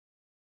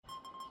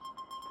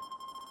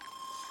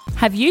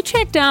Have you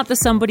checked out the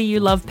Somebody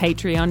You Love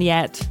Patreon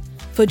yet?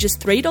 For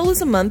just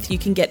 $3 a month, you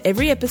can get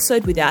every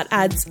episode without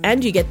ads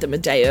and you get them a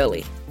day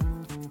early.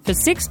 For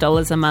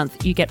 $6 a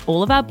month, you get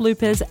all of our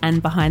bloopers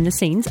and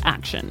behind-the-scenes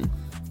action.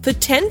 For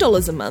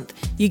 $10 a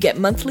month, you get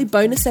monthly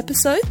bonus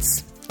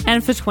episodes.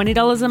 And for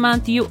 $20 a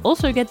month, you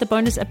also get the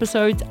bonus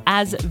episodes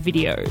as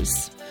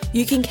videos.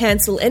 You can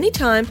cancel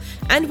anytime,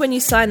 and when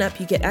you sign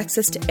up, you get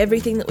access to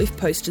everything that we've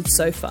posted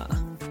so far.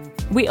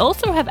 We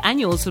also have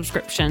annual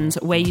subscriptions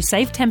where you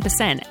save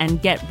 10% and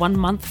get 1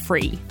 month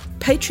free.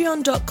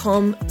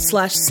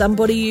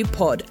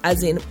 Patreon.com/somebodyyoupod,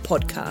 as in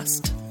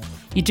podcast.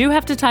 You do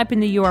have to type in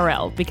the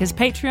URL because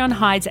Patreon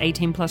hides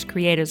 18 plus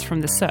creators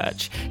from the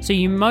search, so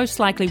you most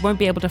likely won't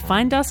be able to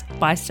find us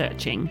by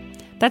searching.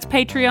 That's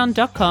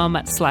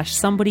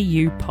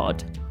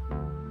patreon.com/somebodyyoupod.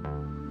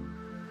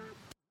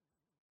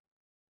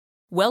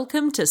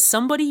 Welcome to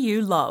Somebody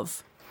You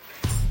Love,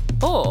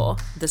 or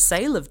The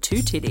Sale of Two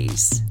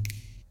Titties.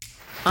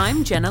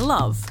 I'm Jenna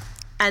Love.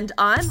 And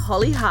I'm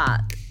Holly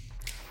Hart.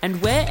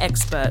 And we're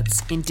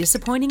experts in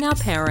disappointing our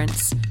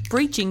parents,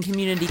 breaching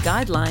community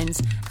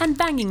guidelines, and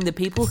banging the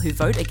people who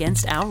vote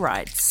against our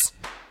rights.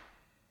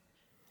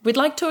 We'd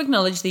like to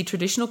acknowledge the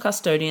traditional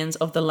custodians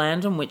of the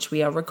land on which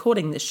we are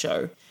recording this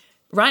show.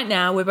 Right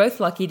now, we're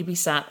both lucky to be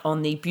sat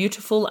on the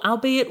beautiful,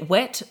 albeit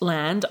wet,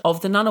 land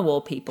of the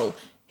Ngunnawal people,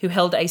 who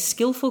held a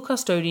skillful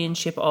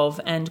custodianship of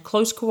and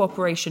close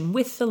cooperation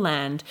with the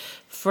land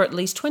for at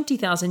least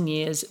 20,000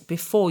 years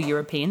before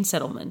European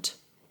settlement.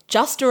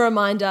 Just a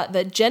reminder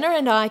that Jenna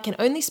and I can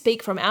only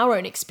speak from our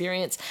own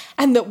experience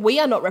and that we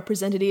are not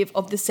representative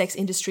of the sex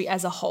industry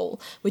as a whole,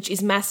 which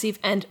is massive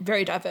and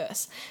very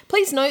diverse.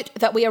 Please note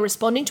that we are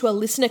responding to a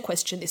listener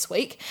question this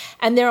week,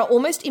 and there are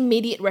almost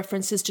immediate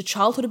references to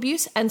childhood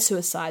abuse and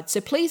suicide,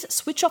 so please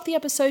switch off the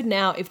episode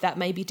now if that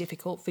may be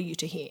difficult for you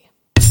to hear.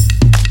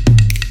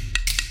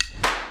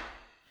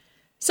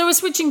 So we're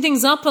switching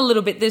things up a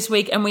little bit this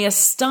week, and we are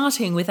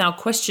starting with our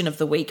question of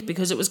the week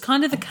because it was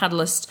kind of the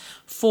catalyst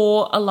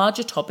for a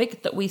larger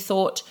topic that we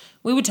thought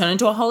we would turn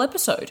into a whole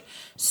episode.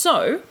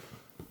 So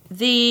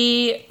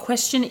the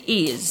question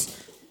is,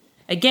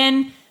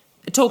 again,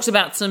 it talks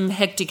about some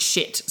hectic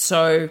shit,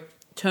 so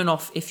turn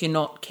off if you're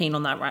not keen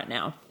on that right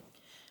now.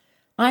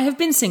 I have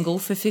been single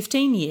for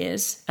 15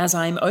 years as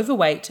I am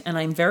overweight and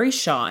I'm very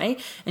shy,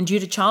 and due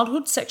to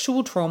childhood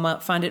sexual trauma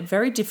find it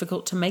very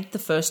difficult to make the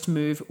first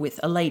move with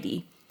a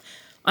lady.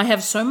 I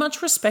have so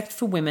much respect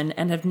for women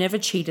and have never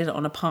cheated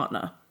on a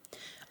partner.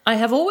 I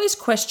have always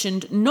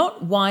questioned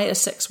not why a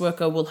sex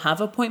worker will have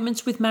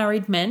appointments with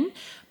married men,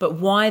 but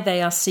why they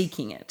are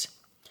seeking it.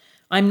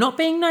 I'm not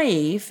being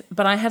naive,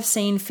 but I have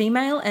seen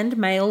female and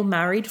male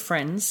married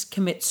friends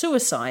commit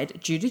suicide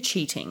due to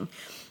cheating,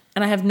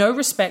 and I have no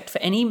respect for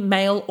any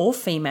male or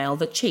female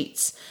that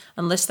cheats,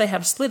 unless they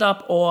have split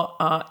up or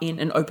are in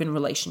an open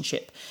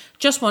relationship.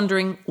 Just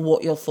wondering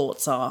what your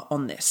thoughts are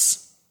on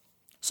this.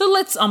 So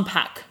let's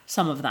unpack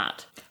some of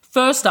that.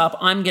 First up,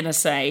 I'm going to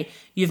say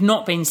you've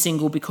not been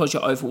single because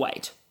you're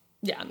overweight.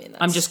 Yeah, I mean,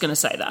 I'm just going to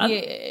say that.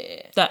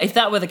 Yeah. That if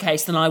that were the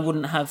case, then I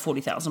wouldn't have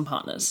 40,000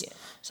 partners. Yeah.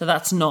 So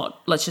that's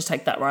not, let's just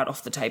take that right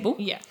off the table.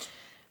 Yeah.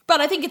 But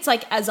I think it's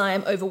like, as I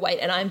am overweight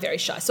and I'm very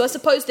shy. So I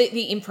suppose the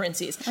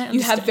inference is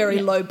you have very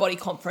low body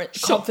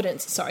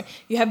confidence. Sorry.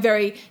 You have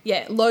very,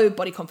 low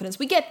body confidence.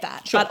 We get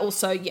that. Sure. But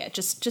also,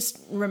 just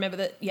remember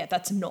that,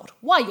 that's not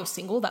why you're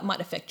single. That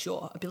might affect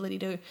your ability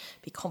to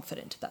be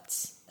confident.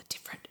 That's a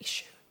different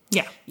issue.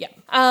 Yeah. Yeah.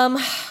 I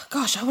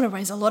want to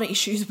raise a lot of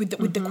issues with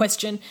the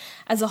question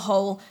as a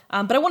whole,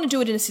 but I want to do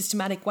it in a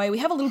systematic way. We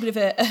have a little bit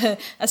of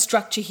a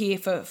structure here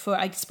for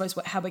I suppose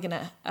how we're going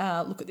to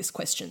look at this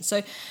question.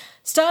 So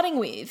starting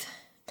with,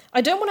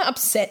 I don't want to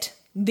upset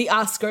the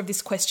asker of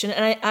this question,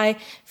 and I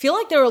feel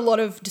like there is a lot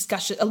of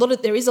discussion that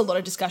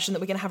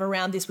we're going to have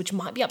around this, which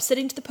might be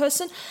upsetting to the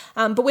person,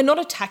 but we're not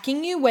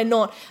attacking you, we're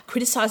not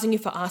criticizing you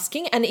for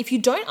asking, and if you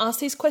don't ask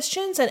these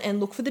questions and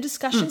look for the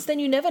discussions, then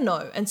you never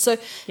know, and so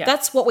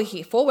that's what we're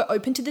here for. We're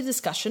open to the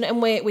discussion,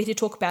 and we're here to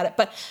talk about it,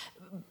 but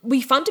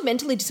we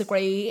fundamentally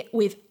disagree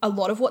with a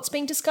lot of what's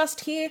being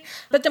discussed here,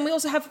 but then we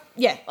also have,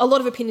 a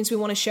lot of opinions we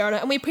want to share on it,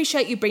 and we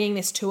appreciate you bringing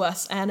this to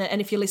us, and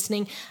if you're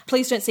listening,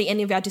 please don't see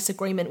any of our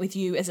disagreement with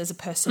you as a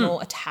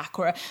personal attack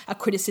or a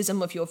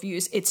criticism of your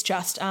views. It's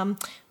just, we're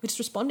just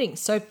responding.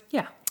 So,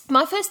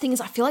 my first thing is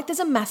I feel like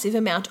there's a massive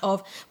amount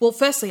of, well,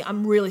 firstly,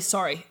 I'm really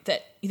sorry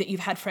that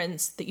you've had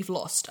friends that you've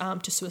lost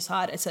to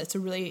suicide. It's a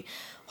really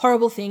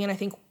horrible thing, and I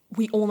think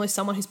we all know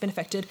someone who's been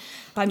affected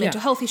by mental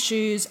health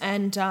issues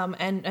and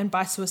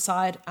by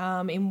suicide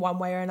in one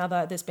way or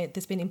another. There's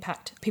been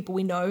impact, people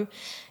we know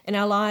in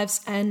our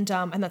lives, and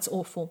that's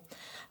awful.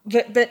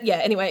 But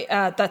anyway,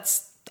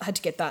 that's, I had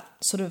to get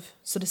that sort of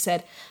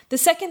said. The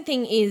second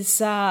thing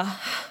is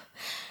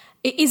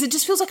it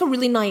just feels like a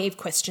really naive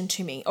question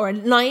to me, or a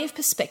naive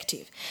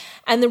perspective.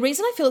 And the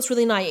reason I feel it's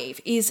really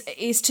naive is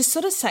to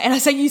sort of say, and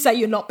you say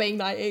you're not being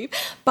naive,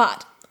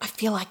 but I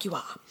feel like you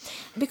are.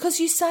 Because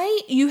you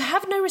say you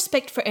have no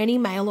respect for any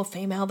male or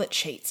female that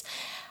cheats.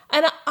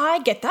 And I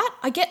get that.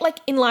 I get, like,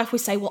 in life we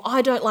say, well,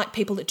 I don't like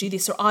people that do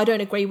this, or I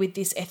don't agree with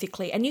this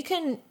ethically. And you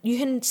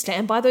can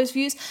stand by those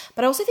views.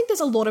 But I also think there's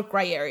a lot of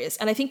grey areas.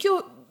 And I think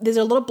there's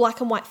a lot of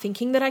black and white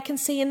thinking that I can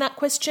see in that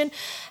question,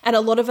 and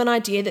a lot of an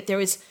idea that there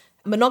is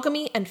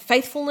monogamy and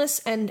faithfulness,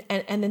 and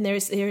then there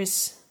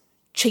is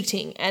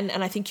cheating. And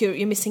I think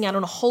you're missing out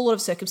on a whole lot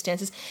of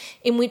circumstances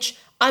in which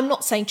I'm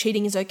not saying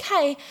cheating is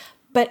okay,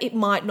 but it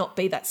might not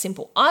be that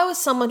simple. I was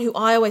someone who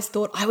I always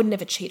thought I would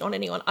never cheat on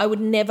anyone. I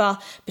would never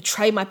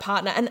betray my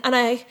partner. And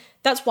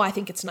that's why I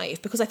think it's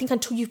naive, because I think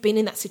until you've been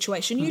in that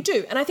situation, you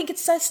do. And I think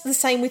it's the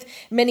same with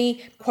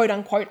many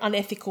quote-unquote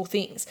unethical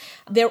things.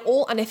 They're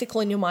all unethical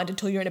in your mind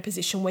until you're in a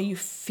position where you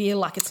feel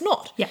like it's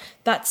not. Yeah.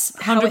 That's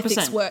how 100%.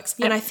 ethics works.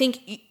 Yep. And I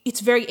think it's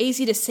very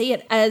easy to see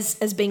it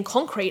as being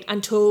concrete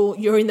until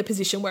you're in the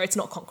position where it's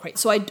not concrete.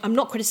 So I'm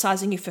not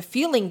criticising you for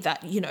feeling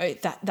that,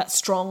 that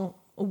strong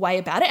way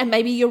about it, and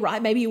maybe you're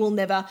right, maybe you will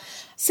never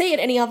see it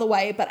any other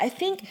way, but I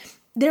think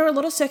there are a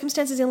lot of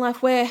circumstances in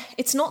life where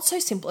it's not so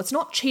simple. It's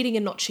not cheating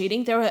and not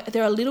cheating. There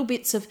are little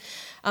bits of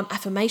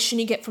affirmation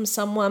you get from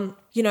someone.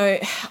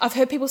 I've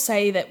heard people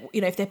say that,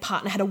 if their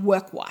partner had a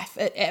work wife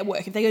at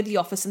work, if they go to the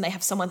office and they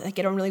have someone that they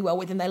get on really well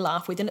with and they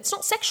laugh with, and it's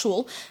not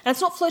sexual and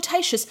it's not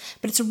flirtatious,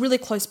 but it's a really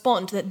close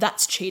bond,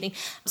 that's cheating.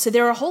 So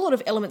there are a whole lot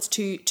of elements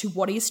to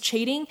what is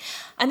cheating.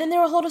 And then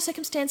there are a lot of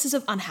circumstances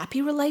of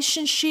unhappy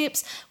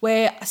relationships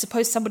where I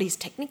suppose somebody's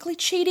technically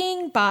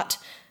cheating, but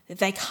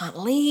they can't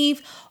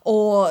leave,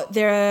 or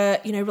there are,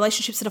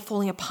 relationships that are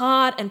falling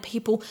apart and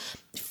people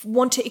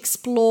want to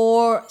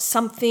explore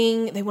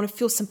something, they want to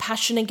feel some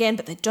passion again,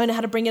 but they don't know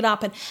how to bring it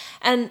up.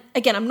 And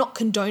again, I'm not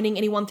condoning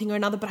any one thing or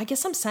another, but I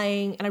guess I'm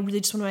saying, and I really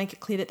just want to make it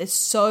clear that there's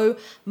so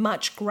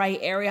much grey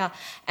area,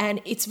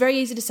 and it's very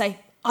easy to say,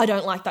 I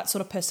don't like that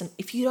sort of person.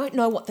 If you don't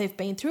know what they've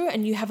been through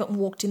and you haven't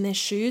walked in their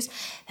shoes,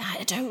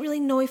 I don't really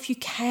know if you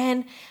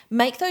can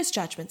make those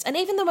judgments. And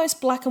even the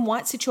most black and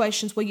white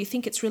situations where you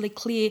think it's really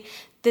clear,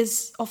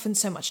 there's often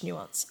so much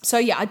nuance. So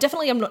yeah, I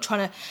definitely am not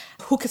trying to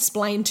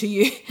hook-explain to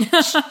you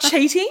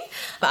cheating.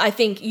 But I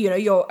think,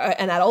 you're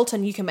an adult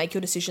and you can make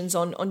your decisions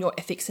on your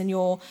ethics and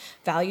your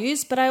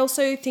values. But I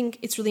also think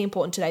it's really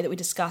important today that we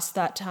discuss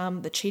that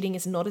the cheating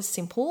is not as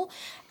simple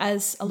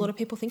as a lot of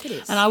people think it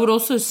is. And I would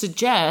also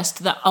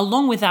suggest that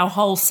along with our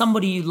whole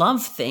somebody you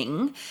love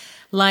thing,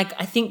 like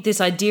I think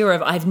this idea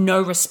of I have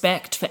no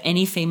respect for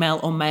any female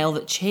or male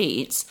that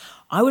cheats,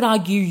 I would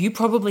argue you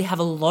probably have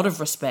a lot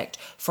of respect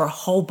for a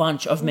whole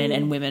bunch of men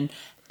and women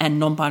and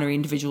non-binary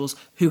individuals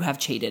who have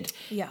cheated.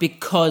 Yeah.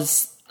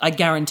 Because I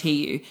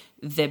guarantee you,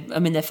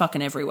 they're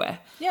fucking everywhere.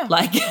 Yeah.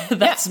 Like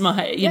that's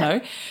my, know.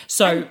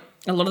 So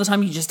a lot of the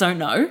time you just don't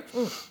know.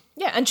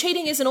 Yeah, and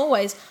cheating isn't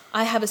always,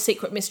 I have a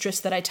secret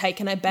mistress that I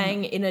take and I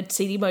bang in a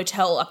seedy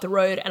motel up the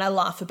road and I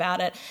laugh about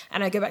it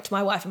and I go back to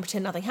my wife and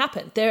pretend nothing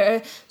happened. There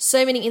are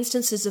so many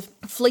instances of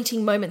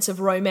fleeting moments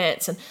of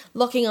romance and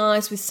locking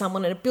eyes with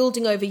someone and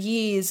building over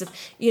years of,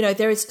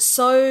 there is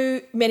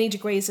so many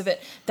degrees of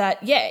it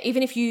that,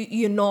 even if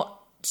you're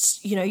not,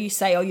 you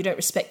say, oh, you don't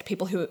respect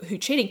people who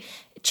cheating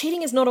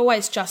is not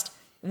always just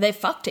they've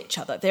fucked each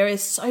other. There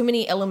is so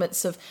many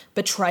elements of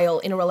betrayal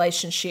in a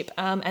relationship,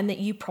 and that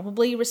you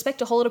probably respect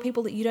a whole lot of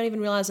people that you don't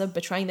even realize are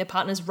betraying their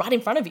partners right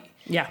in front of you.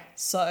 Yeah.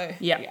 So,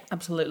 yeah,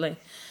 absolutely.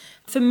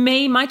 For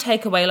me, my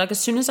takeaway, as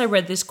soon as I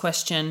read this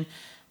question,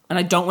 and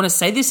I don't want to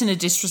say this in a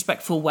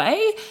disrespectful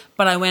way,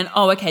 but I went,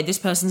 oh, okay, this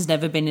person's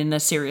never been in a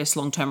serious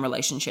long-term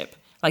relationship.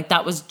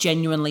 That was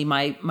genuinely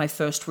my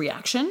first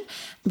reaction,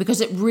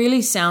 because it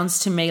really sounds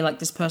to me like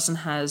this person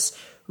has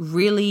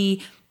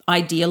really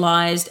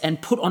idealized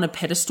and put on a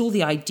pedestal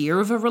the idea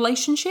of a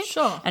relationship.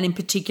 Sure. And in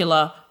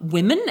particular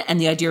women and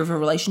the idea of a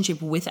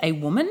relationship with a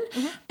woman.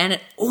 Mm-hmm. And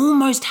it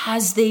almost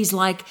has these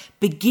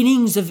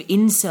beginnings of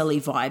incel-y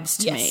vibes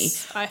to me.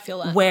 Yes, I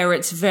feel that. Where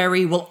it's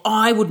very,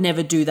 I would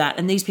never do that.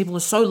 And these people are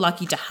so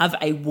lucky to have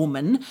a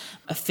woman,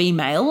 a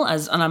female, I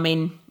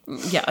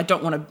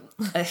don't want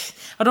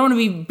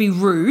to be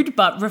rude,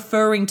 but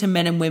referring to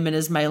men and women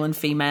as male and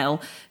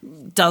female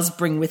does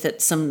bring with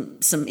it some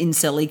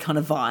incel-y kind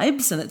of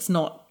vibes, and it's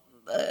not,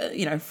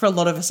 for a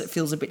lot of us it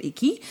feels a bit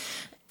icky.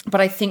 But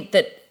I think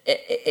that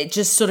it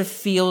just sort of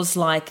feels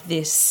like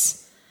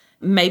this,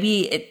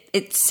 maybe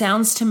it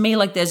sounds to me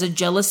like there's a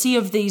jealousy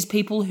of these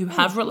people who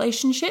have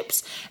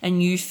relationships,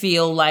 and you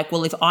feel like,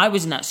 well, if I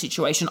was in that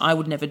situation, I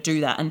would never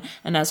do that.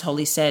 And as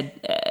Holly said,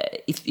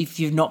 if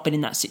you've not been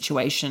in that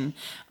situation,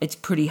 it's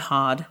pretty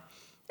hard.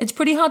 It's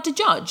pretty hard to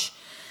judge.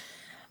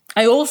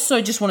 I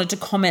also just wanted to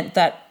comment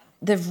that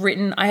they've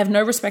written, I have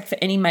no respect for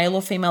any male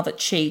or female that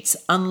cheats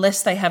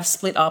unless they have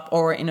split up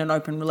or are in an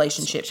open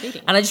relationship.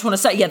 And I just want to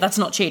say, that's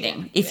not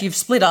cheating. If you've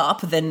split up,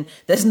 then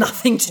there's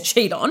nothing to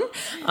cheat on.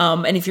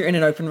 And if you're in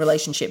an open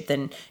relationship,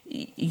 then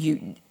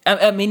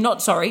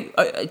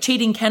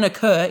cheating can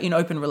occur in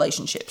open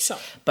relationships. Sure.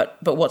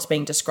 But what's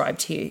being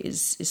described here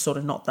is sort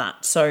of not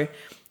that. So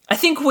I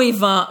think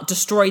we've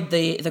destroyed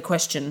the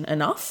question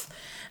enough.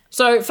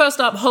 So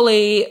first up,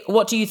 Holly,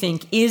 what do you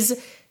think?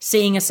 Is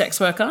seeing a sex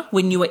worker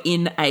when you are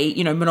in a,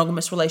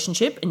 monogamous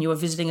relationship and you are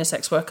visiting a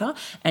sex worker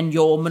and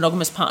your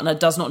monogamous partner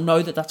does not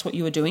know that that's what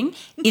you are doing,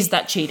 is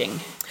that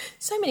cheating?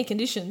 So many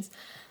conditions.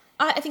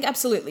 I think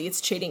absolutely it's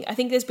cheating. I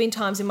think there's been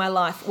times in my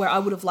life where I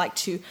would have liked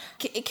to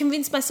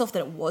convince myself that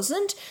it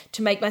wasn't,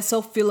 to make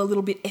myself feel a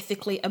little bit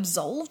ethically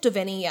absolved of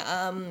any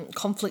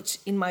conflict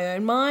in my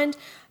own mind,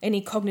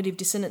 any cognitive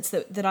dissonance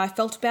that I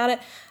felt about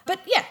it. But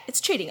yeah, it's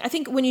cheating. I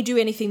think when you do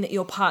anything that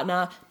your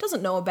partner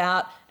doesn't know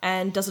about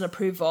and doesn't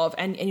approve of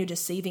and you're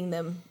deceiving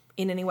them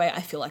in any way,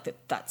 I feel like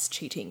that's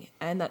cheating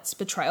and that's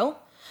betrayal.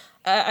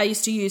 I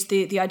used to use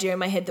the idea in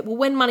my head that, well,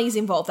 when money's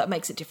involved, that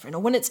makes it different. Or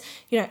when it's,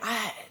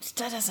 it's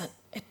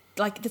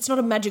not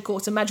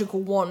it's a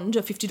magical wand,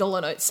 a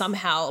 $50 note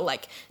somehow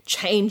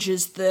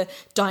changes the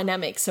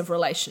dynamics of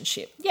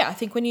relationship. Yeah, I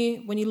think when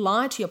you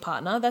lie to your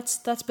partner, that's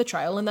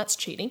betrayal and that's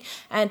cheating.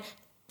 And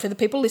for the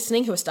people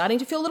listening who are starting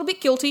to feel a little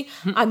bit guilty,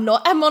 I'm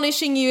not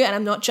admonishing you and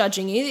I'm not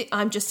judging you.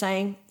 I'm just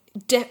saying,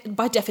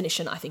 by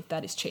definition, I think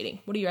that is cheating.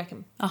 What do you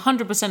reckon?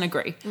 100%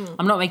 agree.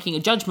 I'm not making a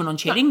judgment on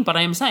cheating, but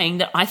I am saying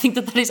that I think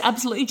that is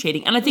absolutely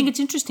cheating. And I think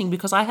it's interesting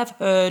because I have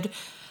heard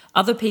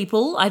other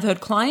people, I've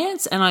heard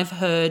clients and I've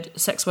heard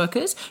sex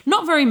workers,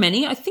 not very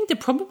many. I think they're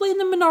probably in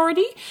the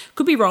minority,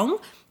 could be wrong,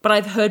 but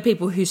I've heard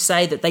people who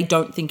say that they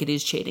don't think it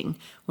is cheating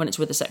when it's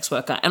with a sex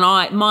worker. And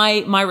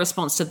my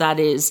response to that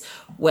is,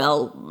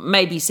 well,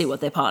 maybe see what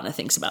their partner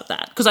thinks about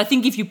that. Because I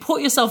think if you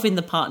put yourself in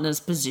the partner's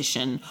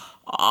position,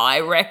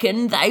 I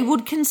reckon they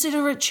would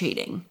consider it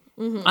cheating.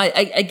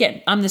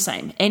 Mm-hmm. I'm the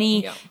same.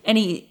 Any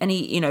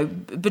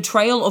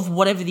betrayal of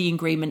whatever the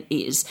agreement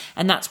is,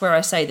 and that's where I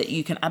say that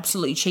you can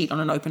absolutely cheat on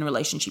an open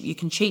relationship. You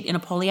can cheat in a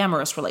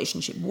polyamorous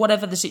relationship.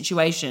 Whatever the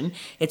situation,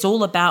 it's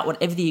all about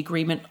whatever the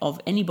agreement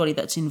of anybody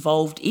that's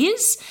involved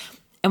is.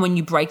 And when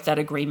you break that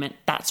agreement,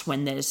 that's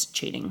when there's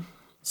cheating.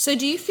 So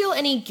do you feel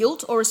any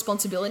guilt or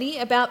responsibility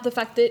about the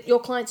fact that your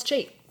clients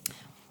cheat?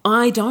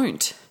 I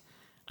don't.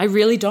 I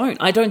really don't.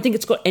 I don't think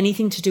it's got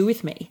anything to do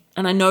with me.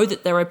 And I know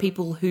that there are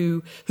people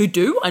who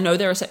do. I know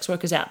there are sex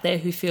workers out there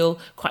who feel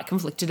quite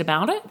conflicted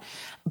about it.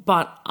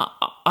 But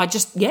I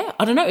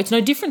don't know. It's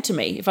no different to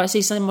me. If I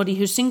see somebody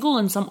who's single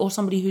or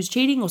somebody who's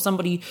cheating or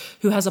somebody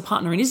who has a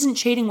partner and isn't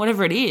cheating,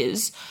 whatever it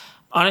is,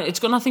 it's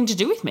got nothing to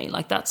do with me.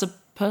 That's a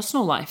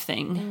personal life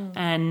thing.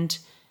 And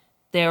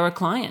they're a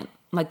client.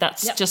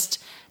 That's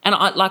just... And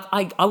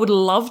I would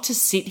love to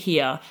sit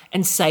here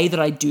and say that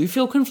I do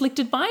feel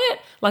conflicted by it.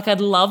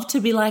 I'd love to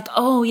be like,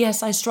 oh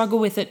yes, I struggle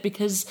with it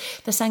because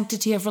the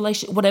sanctity of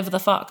relationship, whatever the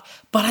fuck.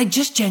 But I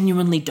just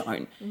genuinely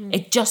don't.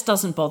 It just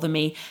doesn't bother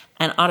me.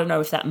 And I don't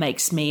know if that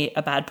makes me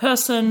a bad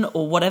person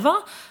or whatever,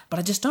 but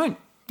I just don't.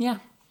 Yeah.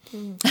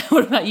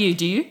 What about you?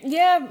 Do you?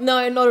 Yeah,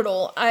 no, not at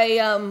all. I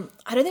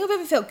don't think I've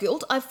ever felt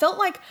guilt. I felt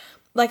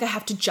like I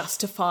have to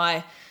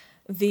justify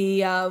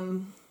the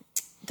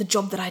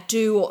job that I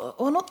do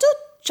or not to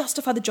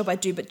justify the job I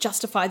do, but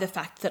justify the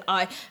fact that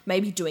I may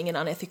be doing an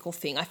unethical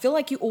thing. I feel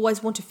like you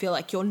always want to feel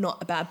like you're not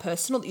a bad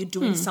person or that you're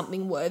doing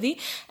something worthy.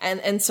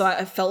 And so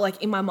I felt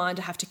like in my mind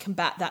I have to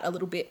combat that a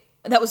little bit.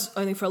 That was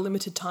only for a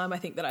limited time, I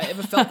think, that I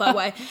ever felt that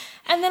way.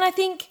 And then I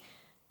think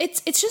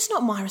it's just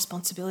not my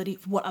responsibility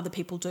for what other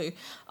people do.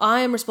 I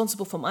am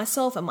responsible for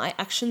myself and my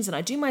actions, and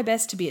I do my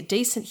best to be a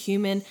decent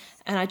human,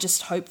 and I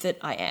just hope that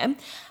I am.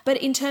 But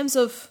in terms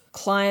of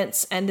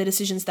clients and the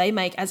decisions they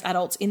make as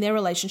adults in their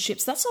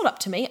relationships, that's not up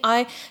to me.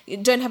 I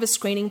don't have a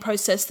screening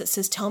process that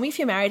says, tell me if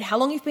you're married, how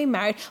long you've been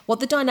married, what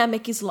the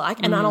dynamic is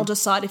like, and then I'll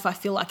decide if I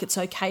feel like it's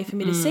okay for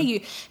me to see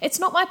you. It's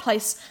not my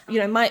place.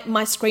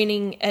 My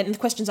screening and the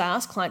questions I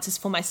ask clients is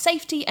for my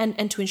safety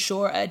and to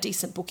ensure a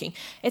decent booking.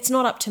 It's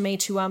not up to me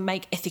to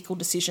make ethical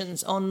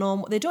decisions on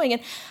what they're doing.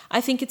 And I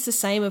think it's the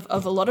same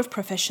of a lot of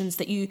professions,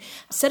 that you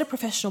set a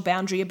professional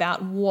boundary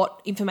about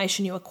what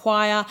information you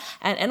acquire,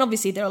 and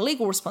obviously there are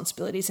legal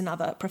responsibilities in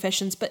other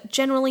professions, but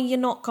generally you're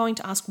not going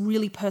to ask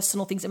really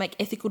personal things that make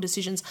ethical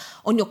decisions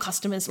on your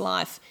customer's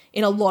life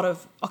in a lot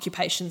of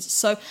occupations.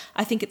 So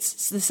I think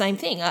it's the same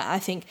thing. I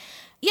think,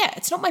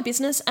 it's not my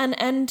business,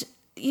 and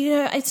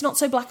it's not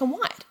so black and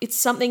white. It's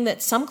something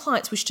that some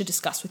clients wish to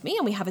discuss with me,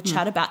 and we have a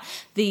chat about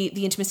the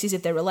intimacies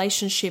of their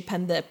relationship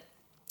and the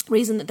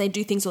reason that they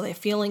do things or their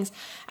feelings,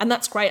 and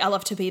that's great. I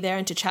love to be there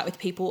and to chat with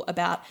people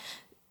about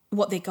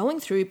what they're going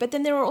through. But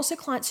then there are also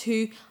clients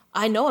who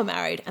I know are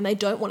married and they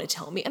don't want to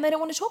tell me and they don't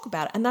want to talk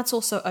about it. And that's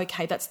also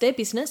okay. That's their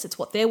business. It's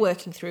what they're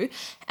working through.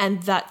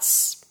 And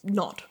that's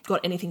not got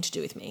anything to do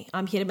with me.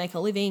 I'm here to make a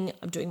living.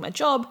 I'm doing my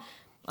job.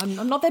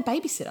 I'm not their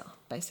babysitter,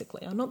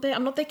 basically. I'm not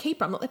their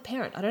keeper. I'm not their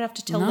parent. I don't have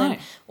to tell them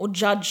or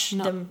judge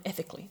them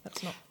ethically.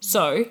 That's not.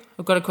 So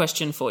I've got a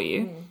question for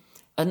you.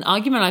 An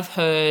argument I've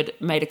heard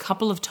made a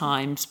couple of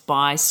times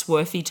by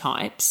swerfy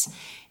types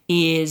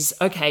is,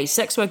 okay,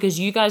 sex workers,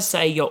 you guys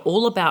say you're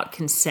all about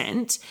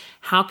consent.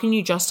 How can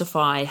you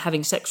justify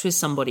having sex with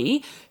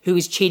somebody who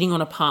is cheating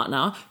on a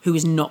partner who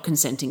is not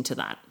consenting to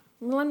that?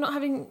 well, I'm not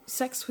having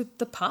sex with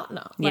the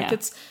partner. Like Yeah.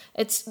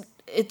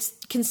 it's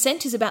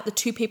consent is about the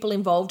two people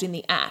involved in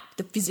the act,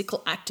 the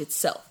physical act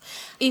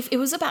itself. If it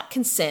was about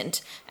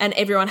consent and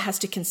everyone has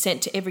to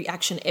consent to every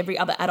action every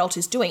other adult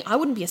is doing, I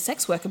wouldn't be a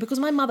sex worker because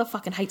my mother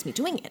fucking hates me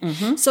doing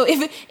it. So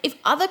if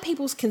other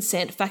people's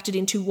consent factored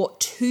into what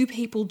two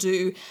people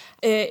do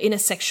in a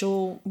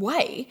sexual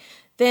way,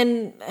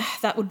 then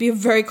that would be a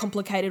very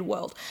complicated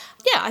world.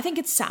 Yeah, I think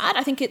it's sad.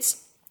 I think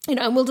it's,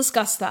 and we'll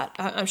discuss that,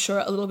 I'm sure,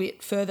 a little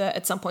bit further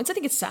at some points. I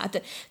think it's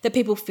sad that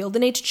people feel the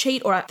need to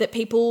cheat, or that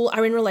people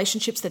are in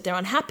relationships that they're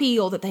unhappy,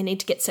 or that they need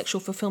to get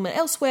sexual fulfillment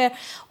elsewhere,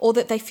 or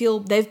that they feel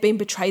they've been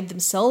betrayed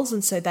themselves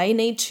and so they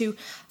need to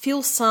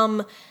feel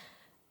some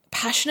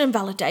passion and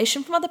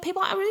validation from other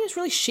people. I think it's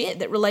really shit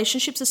that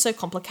relationships are so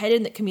complicated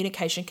and that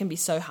communication can be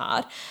so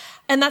hard.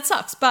 And that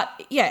sucks. But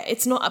yeah,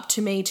 it's not up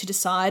to me to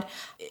decide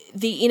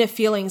the inner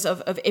feelings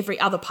of every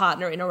other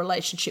partner in a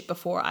relationship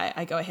before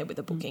I go ahead with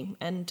the booking.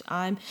 And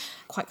I'm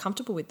quite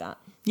comfortable with that.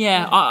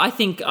 Yeah, I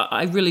think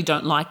I really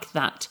don't like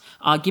that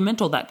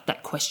argument or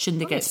that question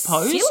that gets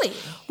posed. Silly.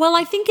 Well,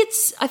 I think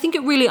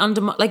it really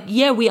undermines, like,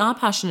 yeah, we are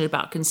passionate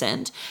about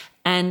consent,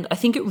 and I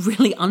think it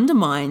really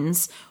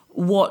undermines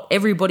what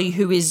everybody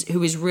who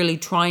is really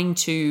trying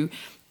to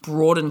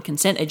broaden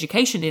consent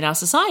education in our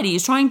society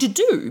is trying to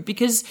do,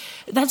 because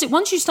that's it.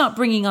 Once you start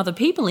bringing other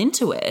people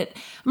into it,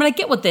 I mean, I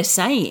get what they're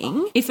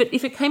saying. If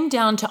it came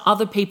down to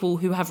other people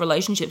who have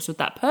relationships with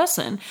that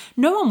person,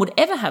 no one would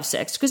ever have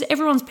sex because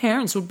everyone's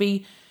parents would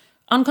be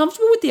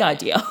uncomfortable with the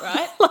idea.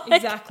 Right?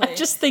 Exactly. I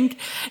just think,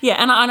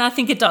 and I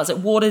think it does. It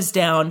waters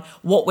down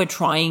what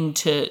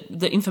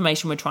the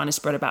information we're trying to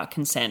spread about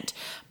consent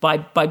by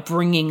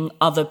bringing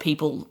other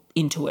people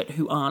into it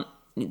who aren't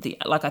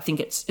I think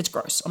it's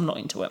gross. I'm not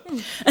into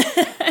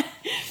it.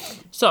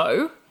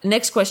 So,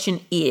 next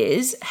question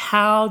is,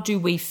 how do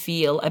we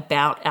feel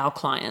about our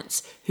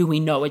clients who we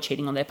know are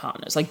cheating on their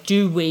partners? Like,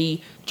 do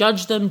we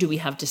judge them? Do we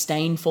have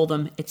disdain for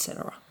them,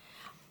 etc.?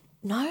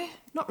 No,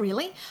 not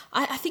really.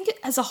 I think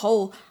as a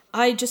whole,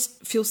 I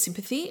just feel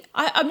sympathy.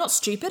 I'm not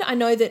stupid. I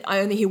know that I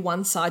only hear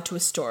one side to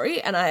a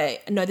story, and I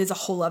know there's a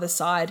whole other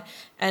side,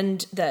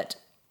 and that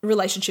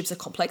relationships are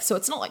complex. So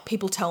it's not like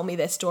people tell me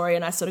their story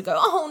and I sort of go,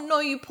 oh no,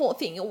 you poor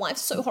thing, your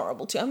wife's so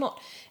horrible to you. I'm not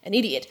an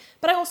idiot.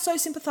 But I also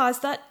sympathise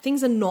that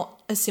things are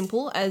not as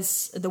simple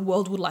as the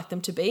world would like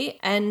them to be,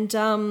 and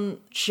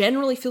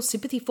generally feel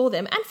sympathy for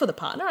them and for the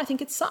partner. I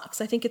think it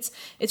sucks. I think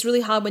it's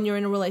really hard when you're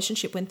in a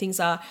relationship when things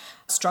are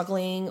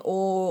struggling,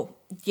 or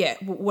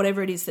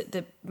whatever it is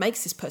that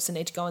makes this person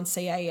need to go and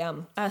see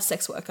a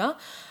sex worker.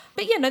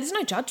 But no, there's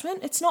no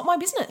judgment. It's not my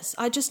business.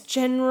 I just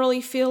generally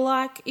feel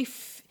like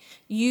if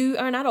you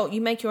are an adult, you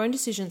make your own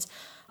decisions.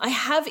 I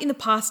have in the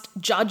past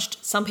judged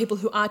some people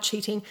who are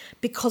cheating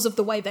because of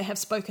the way they have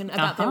spoken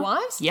about their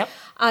wives. Yep.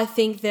 I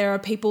think there are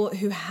people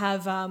who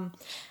have, and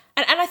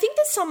I think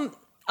there's some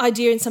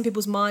idea in some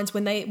people's minds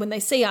when they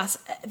see us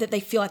that they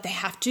feel like they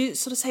have to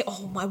sort of say,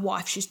 oh, my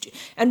wife,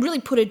 and really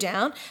put her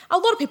down. A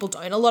lot of people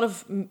don't. A lot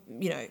of,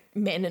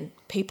 men and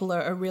people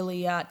are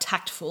really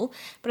tactful.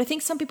 But I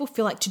think some people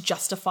feel like to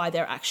justify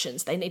their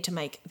actions, they need to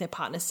make their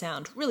partner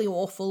sound really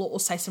awful or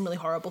say some really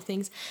horrible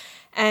things.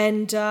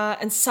 And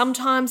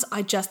sometimes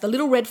the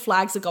little red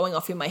flags are going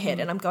off in my head,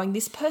 and I'm going,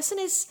 this person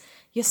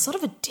you're sort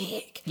of a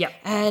dick. Yeah.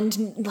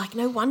 And like,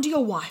 no wonder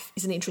your wife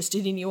isn't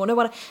interested in you or no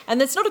wonder. And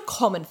that's not a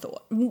common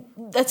thought.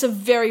 That's a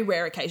very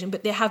rare occasion,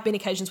 but there have been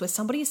occasions where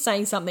somebody is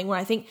saying something where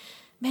I think,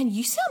 man,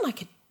 you sound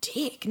like a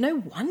dick. No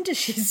wonder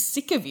she's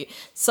sick of you.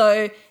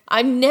 So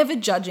I'm never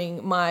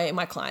judging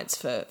my clients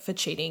for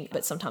cheating,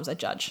 but sometimes I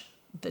judge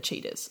the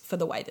cheaters for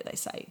the way that they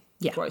say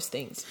gross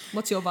things.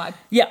 What's your vibe?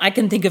 Yeah, I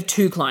can think of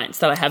 2 clients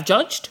that I have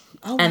judged.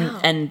 Oh, wow.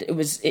 And it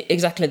was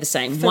exactly the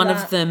same. One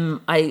of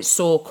them I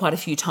saw quite a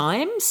few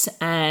times,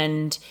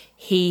 and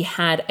he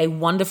had a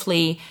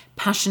wonderfully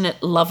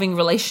passionate, loving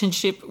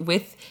relationship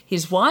with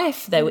his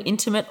wife. They were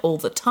intimate all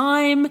the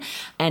time,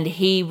 and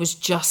he was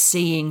just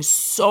seeing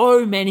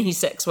so many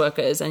sex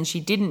workers, and she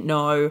didn't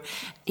know.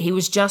 He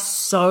was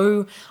just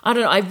so, I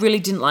don't know, I really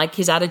didn't like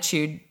his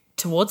attitude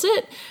towards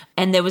it,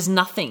 and there was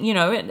nothing,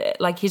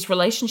 like his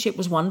relationship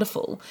was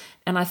wonderful,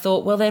 and I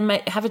thought, well, then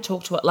have a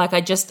talk to it. Like I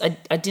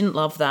didn't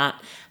love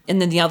that. And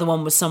then the other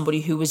one was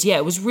somebody who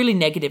was really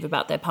negative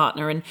about their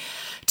partner. And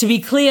to be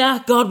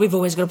clear, God, we've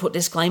always got to put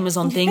disclaimers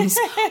on things.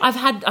 I've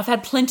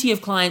had plenty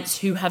of clients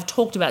who have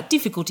talked about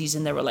difficulties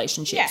in their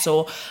relationships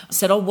or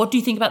said, oh, what do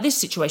you think about this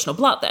situation or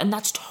blah, and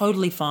that's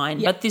totally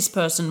fine. But this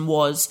person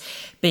was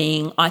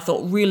being, I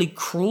thought, really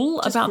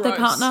cruel just about gross.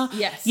 Their partner.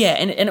 Yes. Yeah,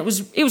 and it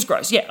was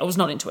gross. Yeah, I was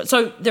not into it.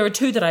 So there are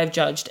 2 that I have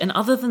judged. And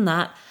other than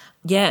that,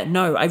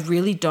 no, I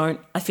really don't.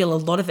 I feel a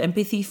lot of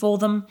empathy for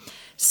them.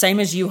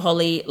 Same as you,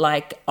 Holly,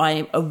 like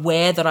I'm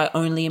aware that I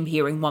only am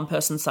hearing one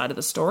person's side of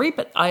the story,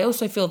 but I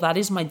also feel that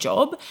is my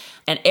job,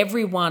 and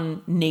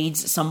everyone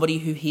needs somebody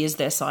who hears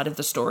their side of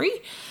the story.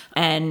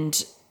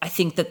 And I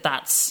think that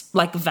that's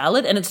like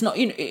valid, and it's not,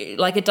 you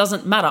know, like it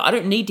doesn't matter. I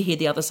don't need to hear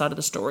the other side of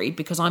the story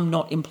because I'm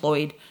not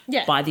employed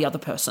by the other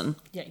person.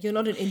 Yeah, you're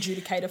not an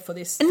adjudicator for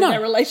this their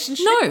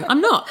relationship. No,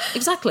 I'm not.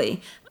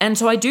 Exactly. And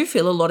so I do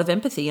feel a lot of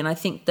empathy, and I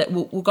think that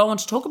we'll go on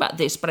to talk about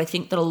this, but I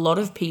think that a lot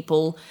of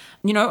people,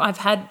 you know, I've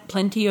had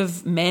plenty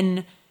of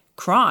men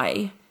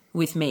cry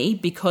with me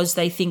because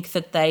they think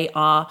that they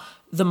are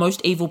the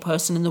most evil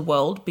person in the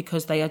world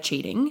because they are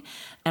cheating.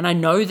 And I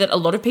know that a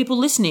lot of people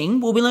listening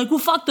will be like, well,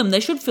 fuck them,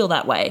 they should feel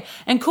that way.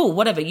 And cool,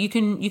 whatever, you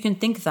can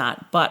think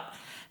that. But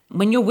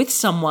when you're with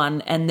someone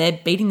and they're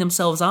beating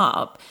themselves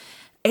up,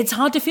 it's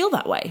hard to feel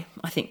that way,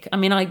 I think. I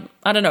mean, I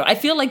don't know. I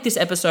feel like this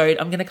episode,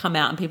 I'm going to come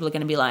out and people are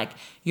going to be like,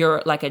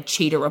 you're like a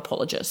cheater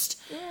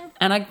apologist. Yeah.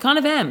 And I kind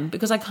of am,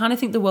 because I kind of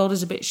think the world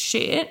is a bit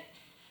shit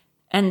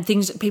and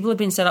people have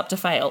been set up to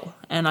fail.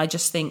 And I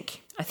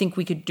think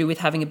we could do with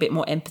having a bit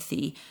more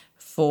empathy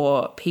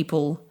for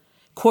people,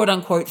 quote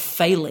unquote,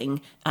 failing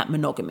at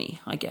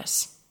monogamy, I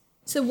guess.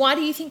 So why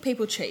do you think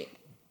people cheat?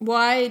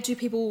 Why do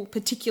people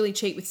particularly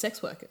cheat with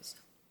sex workers?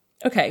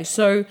 Okay,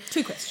 so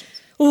 2 questions.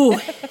 Oh,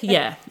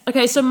 yeah.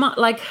 Okay, so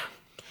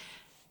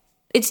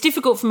it's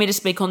difficult for me to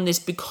speak on this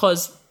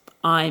because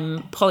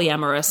I'm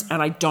polyamorous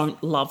and I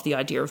don't love the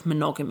idea of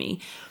monogamy.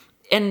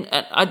 And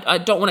I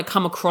don't want to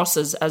come across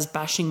as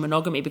bashing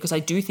monogamy because I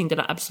do think that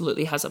it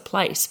absolutely has a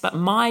place. But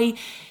my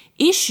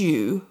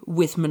issue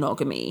with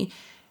monogamy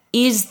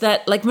is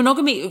that, like,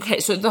 monogamy, okay,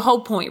 so the whole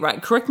point, right,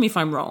 correct me if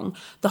I'm wrong,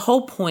 the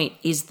whole point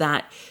is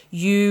that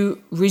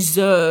you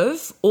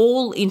reserve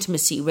all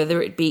intimacy,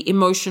 whether it be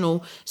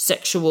emotional,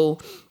 sexual,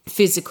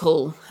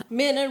 physical.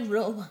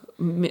 Mineral.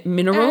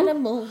 Mineral?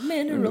 Animal,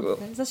 mineral.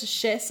 Is that a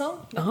Cher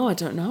song? Oh, I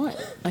don't know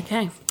it.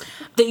 Okay.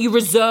 That you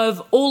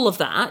reserve all of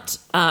that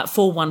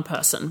for one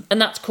person.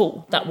 And that's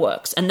cool. That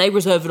works. And they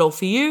reserve it all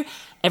for you.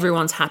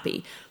 Everyone's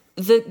happy.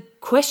 The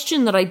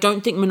question that I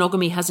don't think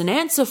monogamy has an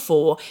answer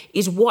for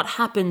is what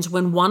happens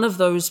when one of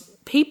those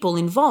people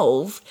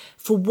involved,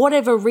 for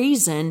whatever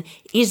reason,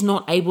 is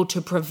not able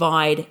to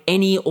provide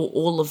any or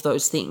all of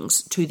those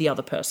things to the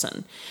other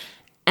person.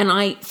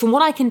 And from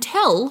what I can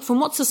tell, from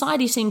what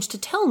society seems to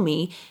tell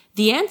me,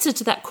 the answer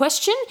to that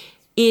question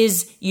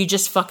is you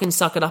just fucking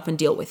suck it up and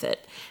deal with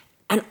it.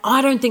 And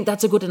I don't think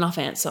that's a good enough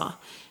answer,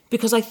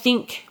 because I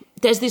think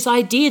there's this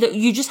idea that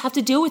you just have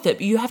to deal with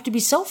it. You have to be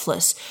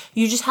selfless.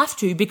 You just have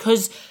to,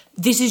 because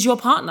this is your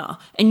partner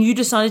and you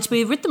decided to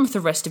be with them for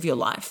the rest of your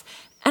life.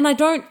 And I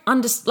don't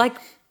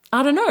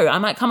I don't know, I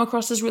might come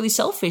across as really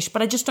selfish,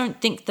 but I just don't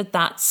think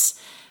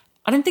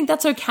I don't think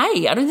that's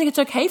okay. I don't think it's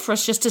okay for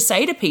us just to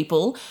say to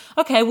people,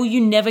 okay, well,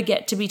 you never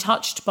get to be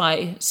touched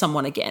by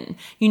someone again.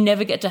 You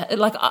never get to,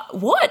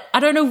 what? I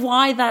don't know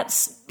why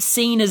that's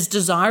seen as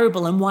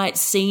desirable and why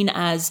it's seen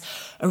as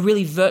a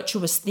really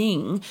virtuous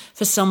thing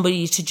for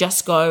somebody to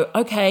just go,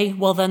 okay,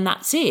 well, then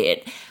that's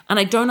it. And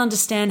I don't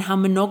understand how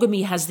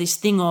monogamy has this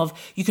thing of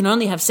you can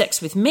only have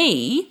sex with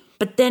me,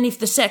 but then if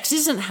the sex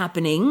isn't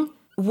happening,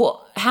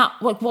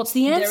 what's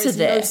the answer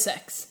there? There is no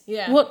sex.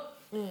 Yeah.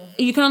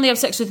 You can only have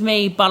sex with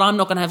me, but I'm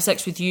not going to have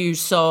sex with you,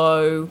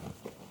 so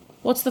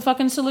what's the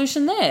fucking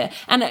solution there?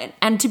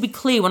 And to be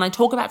clear, when I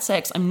talk about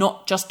sex, I'm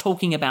not just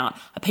talking about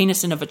a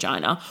penis in a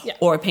vagina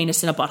or a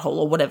penis in a butthole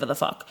or whatever the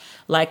fuck.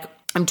 Like,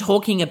 I'm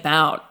talking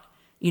about,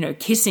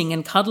 kissing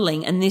and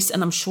cuddling and this,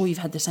 and I'm sure you've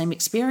had the same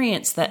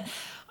experience, that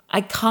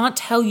I can't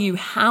tell you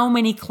how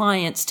many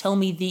clients tell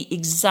me the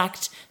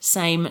exact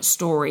same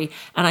story,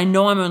 and I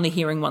know I'm only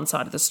hearing one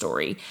side of the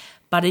story.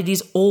 But it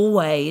is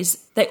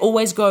they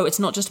always go, it's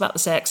not just about the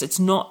sex. It's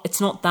not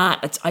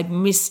that. I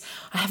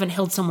haven't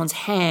held someone's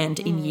hand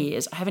in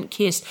years. I haven't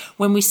kissed.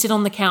 When we sit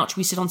on the couch,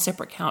 we sit on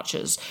separate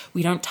couches.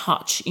 We don't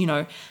touch,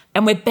 and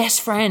we're best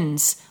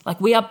friends.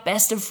 Like, we are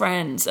best of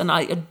friends, and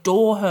I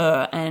adore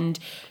her, and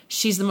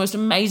she's the most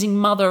amazing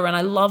mother, and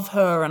I love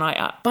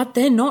her, but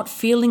they're not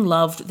feeling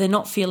loved. They're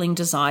not feeling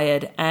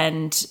desired.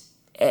 And,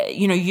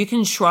 you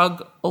can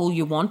shrug all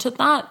you want at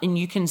that, and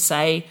you can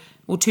say,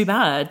 well, too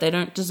bad, they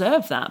don't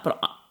deserve that.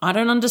 But I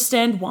don't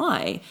understand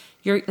why.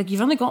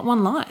 You've only got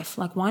one life.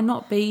 Like, why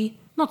not be,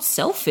 not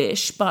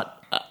selfish,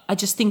 but I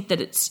just think that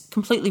it's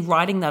completely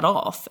writing that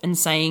off and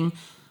saying,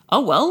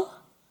 oh, well,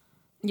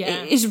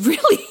 it is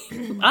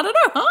really, I don't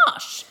know,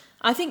 harsh.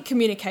 I think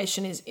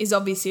communication is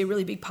obviously a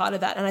really big part of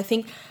that. And I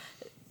think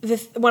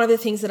one of the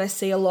things that I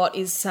see a lot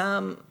is,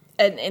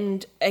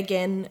 and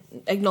again,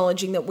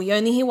 acknowledging that we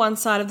only hear one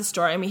side of the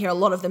story and we hear a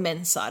lot of the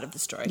men's side of the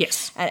story.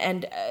 Yes.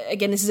 And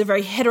again, this is a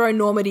very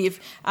heteronormative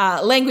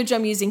language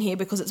I'm using here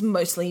because it's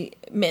mostly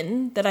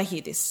men that I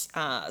hear this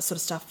sort of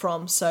stuff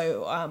from.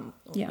 So,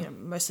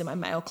 mostly my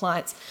male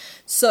clients.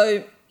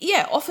 So,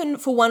 often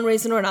for one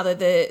reason or another,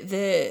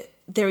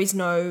 there is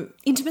no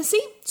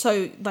intimacy.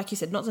 So, like you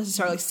said, not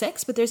necessarily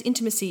sex, but there's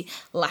intimacy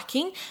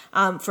lacking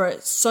for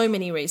so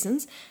many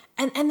reasons.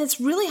 And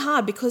it's really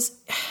hard because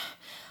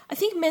I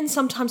think men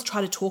sometimes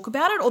try to talk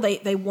about it, or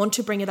they want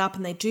to bring it up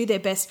and they do their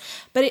best,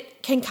 but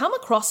it can come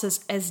across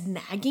as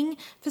nagging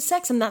for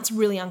sex, and that's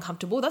really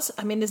uncomfortable.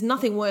 There's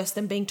nothing worse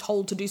than being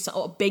told to do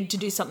something or begged to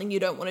do something you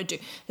don't want to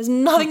do. There's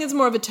nothing that's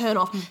more of a turn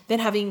off than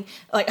having,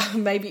 like,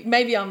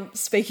 maybe I'm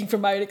speaking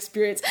from my own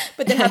experience,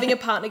 but then having a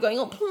partner going,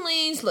 oh,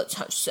 please, let's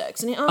have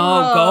sex. And oh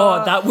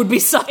God, that would be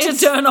such a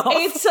turn off.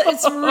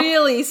 It's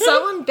really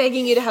someone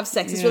begging you to have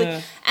sex. It's really,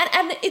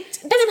 and it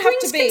doesn't have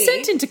to be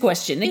consent into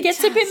question. It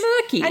gets a bit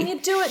murky, and you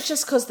do it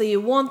just because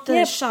you want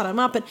to shut them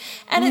up, and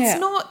it's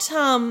not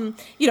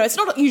it's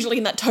not usually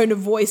in that tone of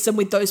voice and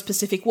with those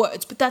specific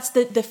words, but that's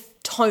the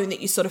tone that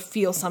you sort of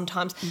feel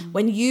sometimes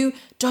when you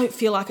don't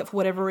feel like it for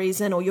whatever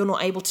reason, or you're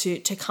not able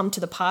to come to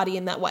the party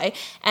in that way,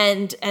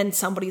 and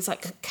somebody's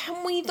like,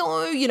 can we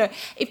though?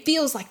 It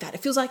feels like that.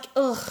 It feels like,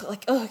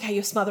 okay,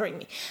 you're smothering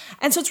me.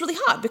 And so it's really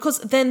hard, because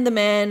then the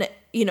man,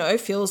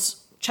 feels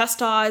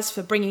chastised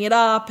for bringing it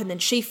up, and then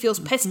she feels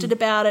pestered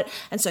about it,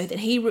 and so then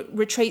he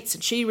retreats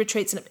and she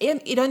retreats, and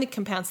it only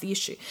compounds the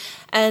issue.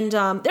 And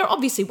there are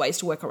obviously ways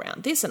to work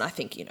around this, and I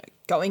think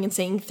going and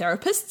seeing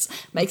therapists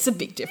makes a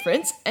big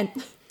difference,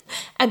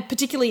 and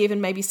particularly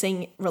even maybe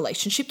seeing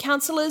relationship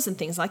counsellors and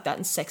things like that,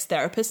 and sex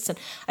therapists, and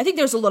I think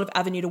there's a lot of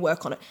avenue to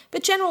work on it.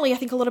 But generally, I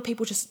think a lot of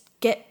people just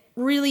get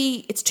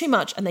really, it's too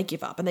much, and they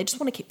give up, and they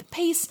just want to keep the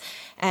peace,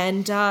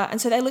 and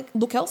so they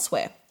look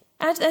elsewhere.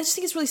 And I just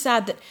think it's really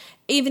sad that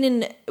even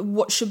in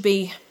what should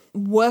be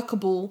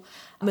workable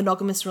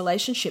monogamous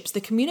relationships,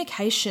 the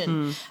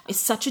communication is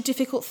such a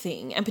difficult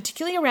thing, and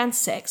particularly around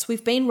sex.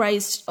 We've been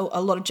raised, a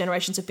lot of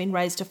generations have been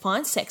raised to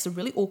find sex a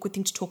really awkward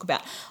thing to talk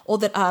about, or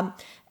that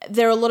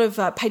there are a lot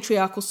of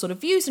patriarchal sort of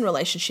views in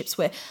relationships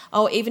where,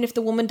 even if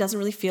the woman doesn't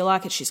really feel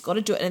like it, she's got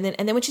to do it, and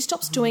then when she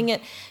stops doing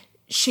it,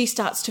 she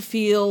starts to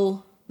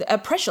feel a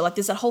pressure. Like,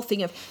 there's that whole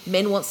thing of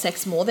men want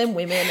sex more than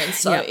women, and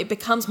so it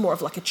becomes more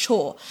of like a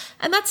chore,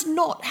 and that's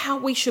not how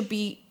we should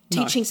be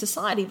teaching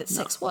society that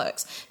sex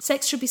works.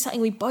 Sex should be something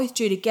we both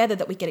do together,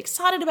 that we get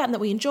excited about and that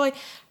we enjoy.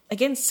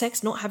 Again,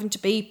 sex not having to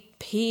be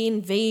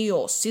P&V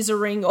or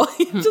scissoring, or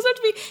it doesn't have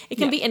to be, it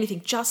can be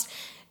anything, just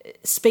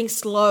being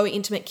slow,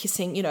 intimate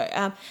kissing,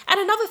 and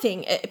another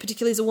thing,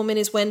 particularly as a woman,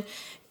 is when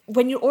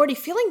you're already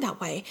feeling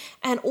that way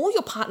and all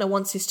your partner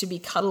wants is to be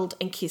cuddled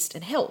and kissed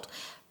and held,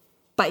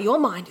 but your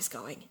mind is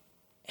going,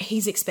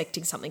 he's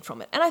expecting something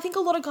from it. And I think a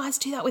lot of guys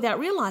do that without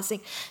realising.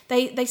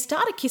 They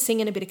started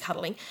kissing and a bit of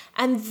cuddling,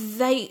 and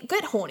they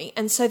get horny,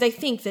 and so they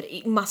think that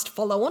it must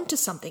follow on to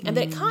something, and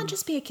that it can't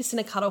just be a kiss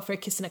and a cuddle for a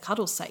kiss and a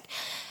cuddle's sake.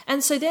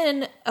 And so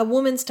then a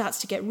woman starts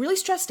to get really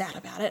stressed out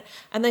about it,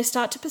 and they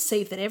start to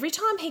perceive that every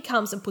time he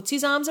comes and puts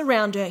his arms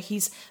around her,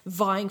 he's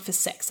vying for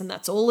sex, and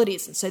that's all it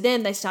is. And so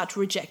then they start to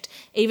reject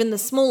even the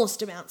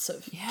smallest amounts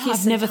of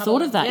kiss I've never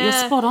thought of that. You're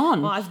spot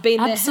on. Well, I've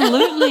been there.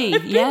 Absolutely.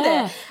 I've been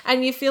there.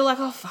 And you feel like,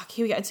 oh, fuck,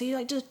 here we go. And so you're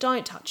like, just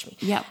don't touch me.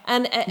 Yeah.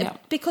 And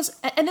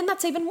then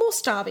that's even more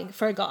starving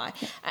for a guy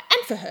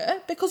and for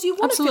her, because you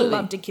want to feel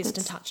loved and kissed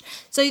and touched.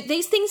 So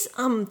these things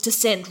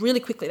descend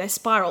really quickly. They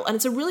spiral, and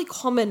it's a really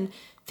common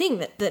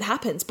thing that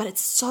happens, but it's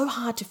so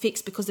hard to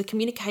fix because the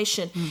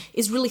communication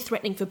is really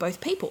threatening for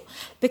both people,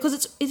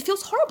 because it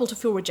feels horrible to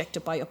feel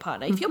rejected by your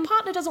partner. If your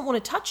partner doesn't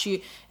want to touch you,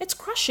 it's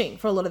crushing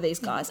for a lot of these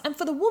guys. And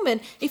for the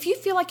woman, if you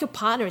feel like your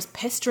partner is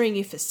pestering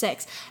you for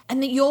sex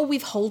and that you're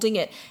withholding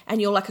it,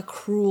 and you're like a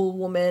cruel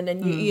woman,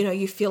 and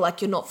you feel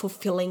like you're not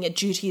fulfilling a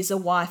duty as a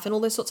wife and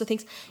all those sorts of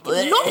things,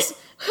 it knocks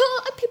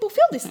people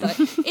feel this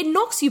though. It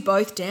knocks you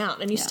both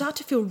down, and you start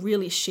to feel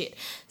really shit.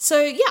 So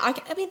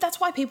I mean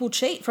that's why people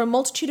cheat, for a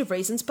multitude of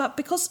reasons, but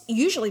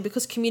usually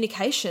because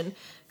communication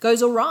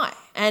goes awry,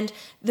 and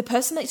the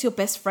person that's your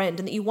best friend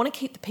and that you want to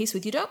keep the peace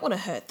with, you don't want to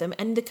hurt them,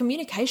 and the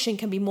communication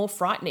can be more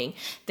frightening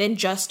than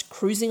just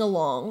cruising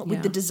along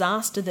with the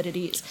disaster that it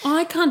is.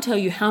 I can't tell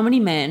you how many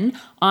men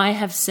I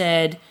have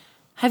said,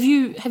 have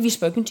you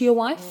spoken to your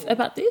wife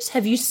about this?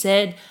 Have you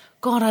said,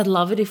 God, I'd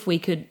love it if we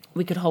could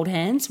hold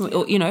hands,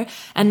 or,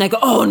 and they go,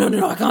 oh,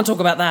 no, I can't talk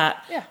about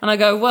that. Yeah. And I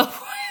go, well,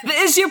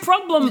 there's your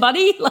problem,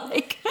 buddy.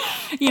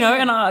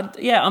 And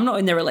I'm not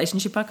in their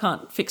relationship. I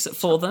can't fix it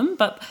for them,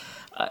 but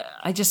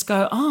I just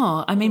go,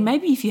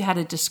 maybe if you had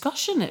a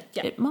discussion,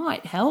 it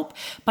might help.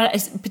 But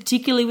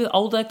particularly with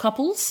older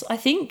couples, I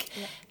think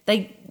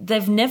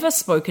they've never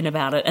spoken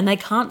about it, and they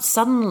can't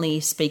suddenly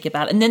speak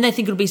about it. And then they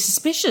think it'll be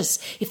suspicious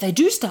if they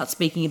do start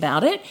speaking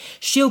about it.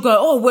 She'll go,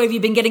 oh, where have you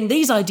been getting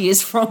these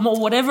ideas from, or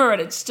whatever? And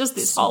it's just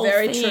this whole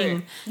very thing.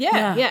 True.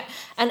 Yeah.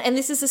 And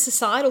this is a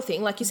societal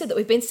thing, like you said, that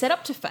we've been set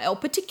up to fail,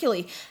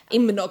 particularly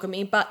in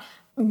monogamy, but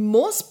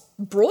more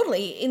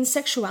broadly in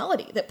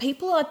sexuality, that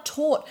people are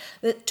taught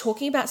that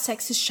talking about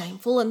sex is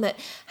shameful, and that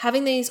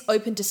having these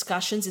open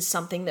discussions is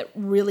something that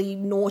really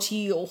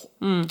naughty or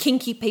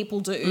kinky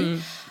people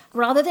do.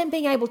 Rather than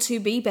being able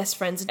to be best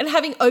friends and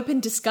having open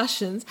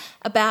discussions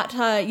about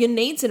your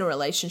needs in a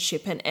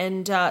relationship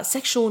and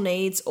sexual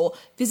needs or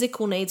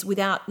physical needs,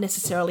 without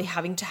necessarily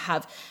having to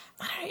have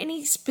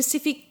any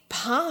specific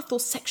path or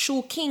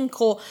sexual kink,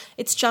 or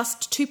it's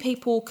just two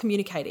people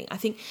communicating. I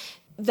think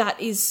that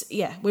is,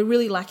 we're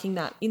really lacking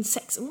that in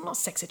sex, well, not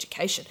sex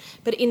education,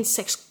 but in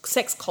sex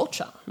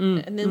culture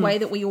and the way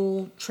that we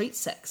all treat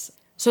sex.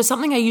 So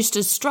something I used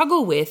to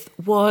struggle with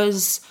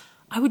was,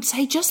 I would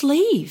say, just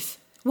leave.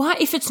 Why?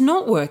 If it's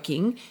not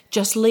working,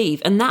 just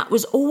leave. And that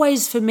was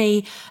always for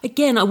me,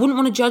 again, I wouldn't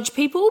want to judge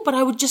people, but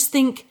I would just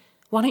think,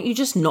 why don't you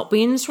just not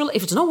be in this relationship?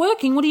 If it's not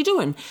working, what are you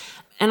doing?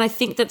 And I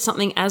think that's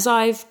something, as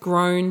I've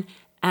grown,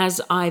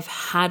 as I've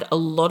had a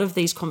lot of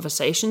these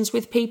conversations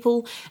with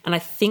people, and I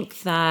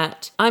think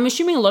that I'm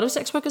assuming a lot of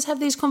sex workers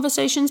have these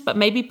conversations, but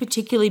maybe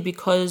particularly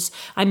because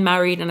I'm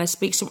married and I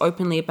speak so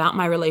openly about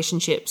my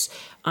relationships,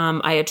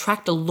 I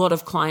attract a lot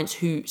of clients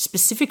who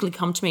specifically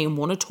come to me and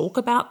want to talk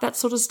about that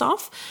sort of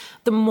stuff.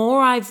 The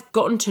more I've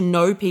gotten to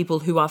know people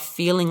who are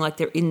feeling like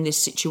they're in this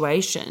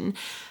situation,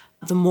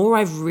 the more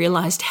I've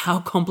realized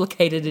how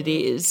complicated it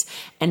is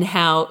and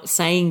how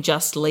saying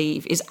just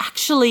leave is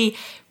actually,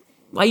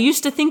 I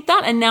used to think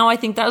that, and now I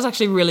think that was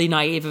actually really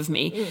naive of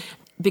me.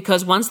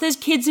 Because once there's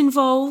kids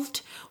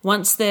involved,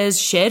 once there's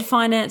shared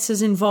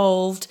finances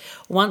involved,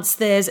 once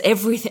there's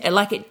everything,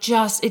 like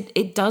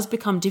it does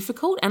become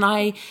difficult. And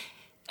I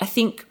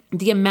think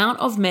the amount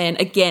of men,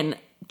 again,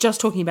 just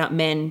talking about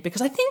men,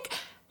 because I think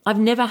I've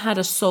never had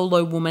a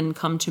solo woman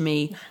come to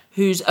me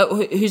who's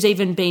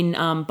even been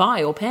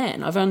bi or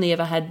pan. I've only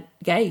ever had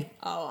gay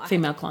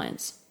female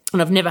clients.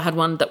 And I've never had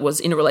one that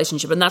was in a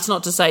relationship. And that's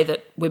not to say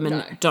that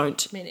women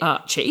don't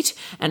cheat.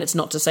 And it's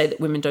not to say that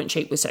women don't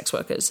cheat with sex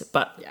workers.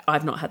 But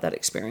I've not had that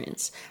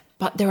experience.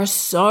 But there are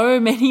so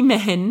many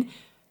men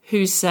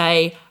who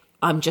say,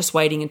 I'm just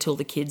waiting until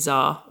the kids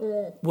are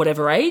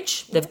whatever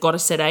age. They've got a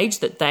set age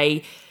that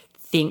they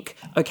think,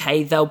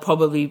 okay, they'll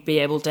probably be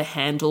able to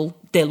handle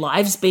their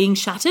lives being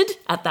shattered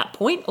at that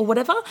point or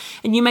whatever.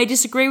 And you may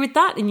disagree with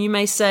that. And you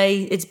may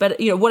say it's better,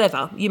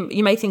 whatever.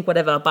 You may think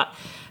whatever. But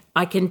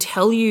I can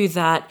tell you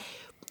that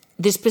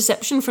this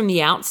perception from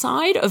the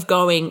outside of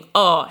going,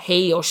 oh,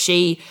 he or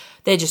she,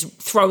 they're just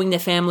throwing their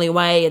family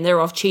away and they're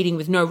off cheating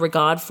with no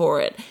regard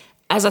for it.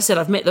 As I said,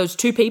 I've met those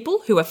two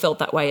people who I felt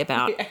that way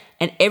about. Yeah.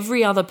 And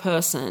every other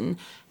person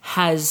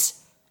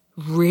has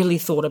really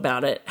thought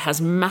about it,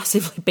 has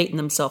massively beaten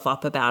themselves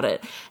up about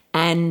it,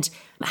 and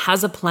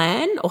has a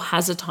plan or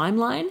has a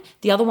timeline.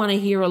 The other one I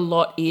hear a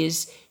lot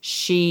is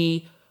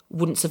she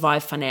wouldn't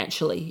survive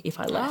financially if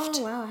I left.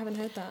 Oh, wow, I haven't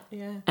heard that,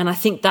 yeah. And I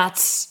think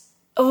that's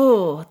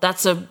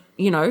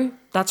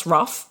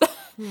rough.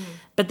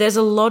 But there's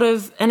a lot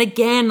of, and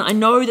again, I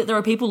know that there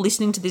are people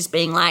listening to this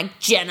being like,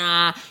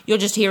 Jenna, you're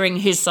just hearing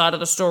his side of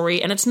the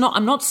story. And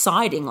I'm not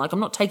siding, like I'm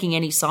not taking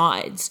any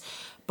sides.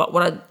 But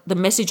the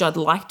message I'd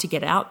like to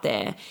get out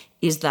there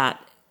is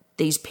that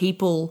these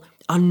people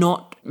are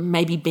not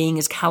maybe being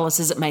as callous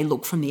as it may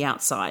look from the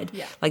outside.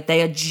 Yeah. Like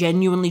they are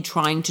genuinely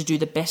trying to do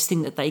the best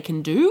thing that they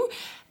can do.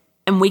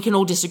 And we can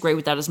all disagree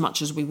with that as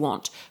much as we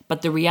want.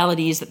 But the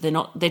reality is that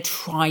they're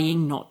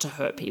trying not to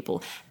hurt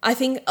people. I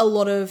think a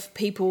lot of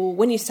people,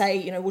 when you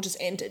say, we'll just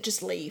end it,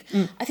 just leave,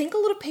 I think a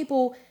lot of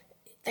people,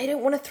 they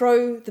don't want to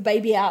throw the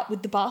baby out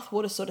with the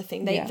bathwater sort of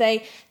thing.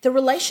 The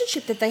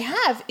relationship that they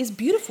have is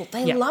beautiful.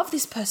 They love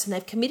this person.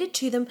 They've committed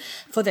to them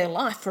for their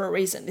life for a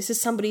reason. This is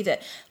somebody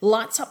that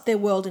lights up their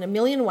world in a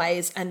million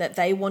ways and that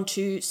they want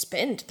to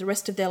spend the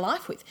rest of their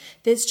life with.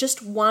 There's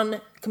just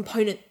one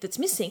component that's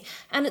missing,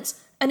 and it's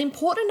an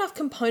important enough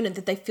component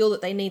that they feel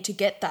that they need to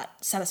get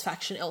that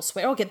satisfaction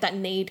elsewhere or get that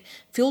need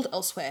filled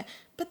elsewhere,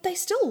 but they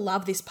still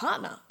love this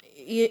partner.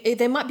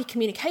 There might be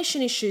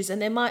communication issues and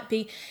there might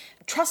be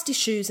trust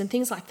issues and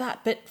things like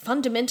that, but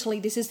fundamentally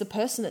this is the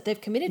person that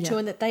they've committed to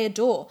and that they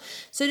adore.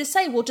 So to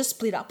say, we'll just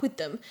split up with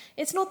them,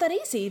 it's not that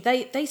easy.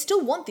 They still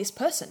want this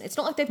person. It's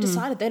not like they've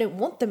decided they don't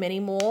want them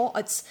anymore.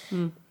 It's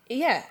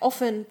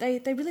often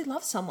they really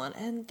love someone,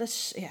 and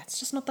it's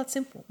just not that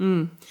simple.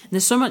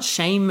 There's so much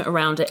shame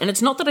around it, and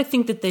it's not that I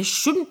think that there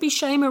shouldn't be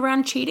shame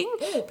around cheating,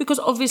 because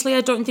obviously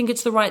I don't think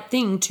it's the right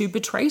thing to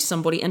betray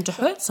somebody and to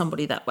hurt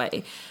somebody that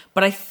way.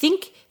 But I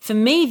think for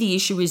me the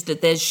issue is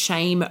that there's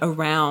shame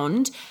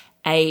around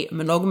a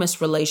monogamous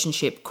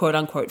relationship, quote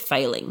unquote,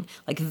 failing.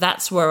 Like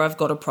that's where I've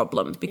got a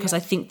problem, because I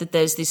think that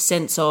there's this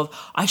sense of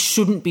I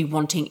shouldn't be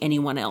wanting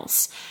anyone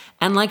else.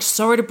 And like,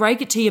 sorry to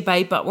break it to you,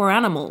 babe, but we're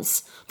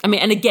animals. I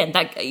mean, and again,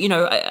 that,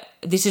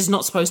 this is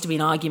not supposed to be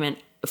an argument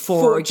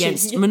for or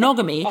against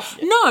monogamy.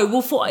 No,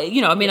 well,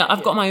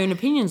 I've got my own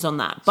opinions on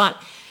that, but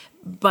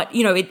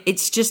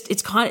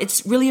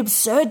it's really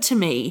absurd to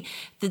me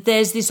that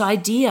there's this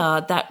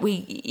idea that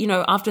we,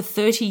 after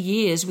 30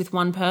 years with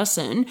one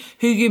person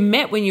who you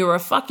met when you were a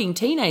fucking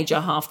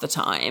teenager half the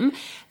time,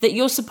 that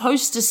you're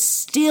supposed to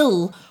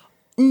still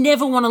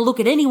never want to look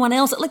at anyone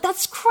else. Like,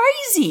 that's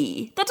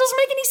crazy. That doesn't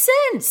make any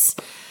sense.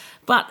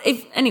 But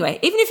even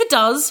if it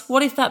does,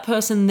 what if that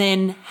person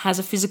then has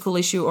a physical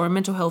issue or a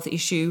mental health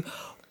issue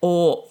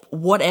or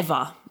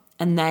whatever,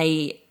 and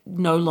they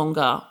no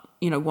longer,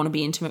 want to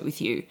be intimate with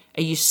you?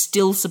 Are you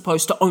still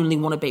supposed to only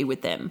want to be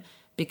with them?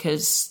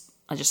 Because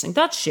I just think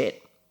that's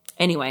shit.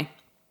 Anyway,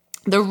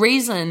 the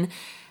reason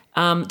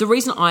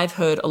I've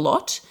heard a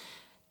lot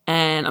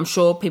and I'm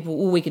sure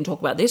we can talk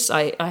about this.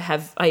 I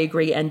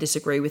agree and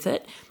disagree with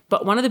it.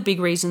 But one of the big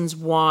reasons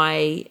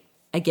why,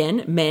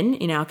 again, men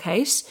in our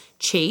case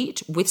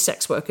cheat with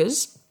sex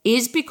workers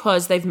is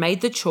because they've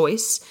made the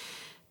choice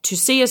to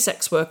see a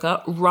sex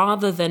worker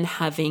rather than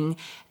having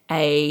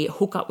a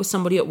hookup with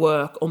somebody at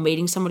work or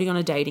meeting somebody on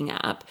a dating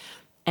app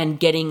and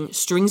getting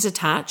strings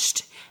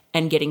attached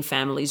and getting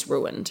families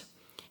ruined.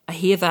 I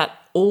hear that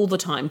all the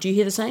time. Do you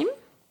hear the same?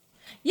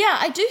 Yeah,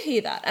 I do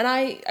hear that. And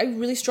I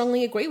really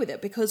strongly agree with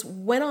it, because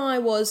when I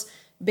was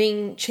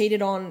being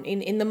cheated on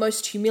in the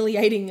most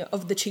humiliating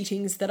of the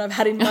cheatings that I've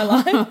had in my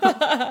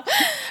life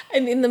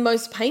and in the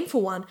most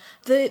painful one,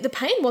 the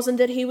pain wasn't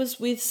that he was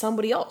with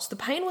somebody else. The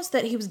pain was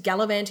that he was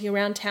gallivanting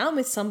around town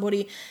with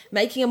somebody,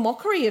 making a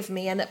mockery of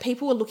me, and that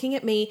people were looking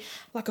at me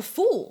like a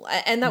fool.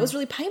 And that was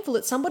really painful,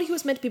 that somebody who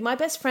was meant to be my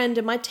best friend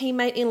and my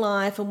teammate in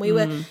life, and we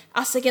were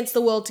us against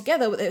the world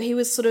together, he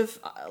was sort of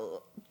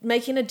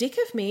making a dick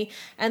of me,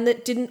 and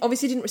that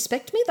obviously didn't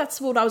respect me.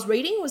 That's what I was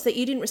reading, was that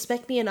you didn't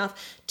respect me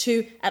enough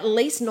to at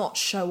least not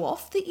show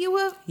off that you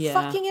were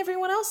fucking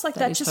everyone else. Like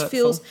that just hurtful.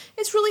 feels,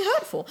 it's really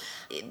hurtful.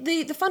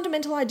 The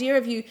fundamental idea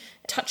of you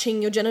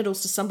touching your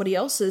genitals to somebody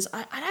else's,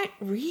 I don't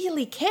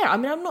really care. I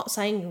mean, I'm not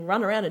saying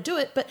run around and do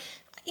it, but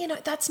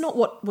that's not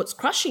what's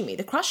crushing me.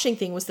 The crushing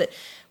thing was that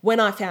when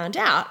I found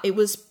out, it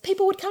was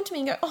people would come to me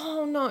and go,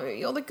 "Oh no,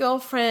 you're the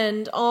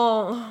girlfriend." And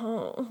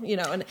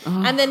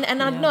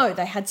I'd know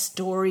they had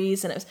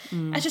stories, and it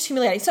was just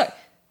humiliating. So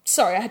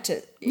sorry, I had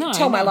to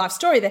tell my life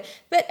story there.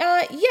 But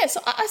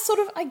so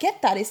I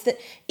get that, is that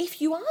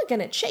if you are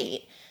going to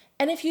cheat,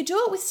 and if you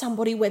do it with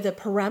somebody where the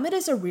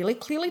parameters are really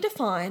clearly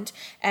defined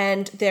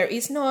and there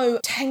is no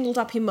tangled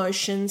up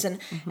emotions and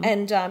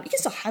you can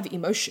still have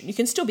emotion, you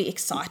can still be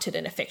excited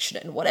and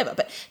affectionate and whatever,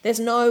 but there's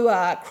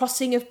no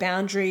crossing of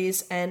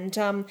boundaries, and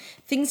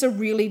things are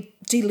really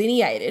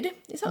delineated.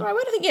 Is that the right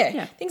word? I think,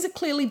 yeah. Things are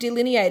clearly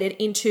delineated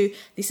into,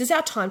 this is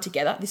our time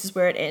together, this is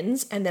where it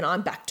ends, and then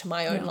I'm back to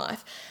my own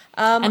life.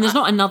 And there's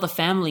not another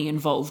family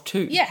involved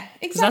too. Yeah, exactly.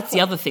 Because that's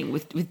the other thing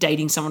with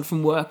dating someone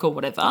from work or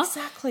whatever.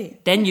 Exactly.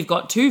 Then you've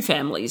got two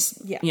families,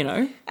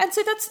 And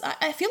so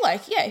I feel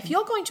like, if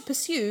you're going to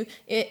pursue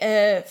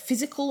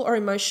physical or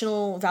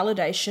emotional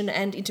validation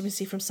and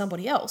intimacy from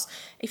somebody else,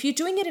 if you're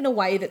doing it in a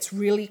way that's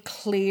really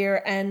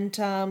clear and,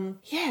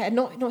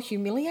 not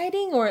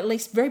humiliating, or at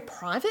least very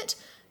private,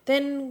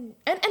 then,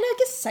 and I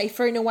guess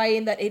safer in a way,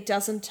 in that it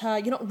doesn't,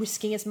 you're not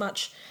risking as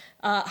much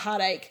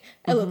heartache.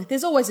 And look,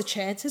 there's always a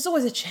chance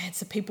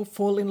that people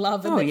fall in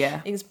love and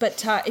things,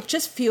 but it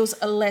just feels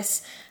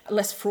less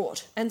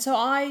fraught. And so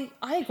I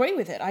agree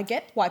with it. I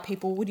get why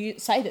people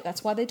would say that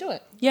that's why they do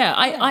it. Yeah,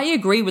 I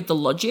agree with the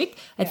logic.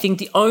 I think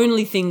the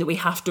only thing that we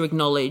have to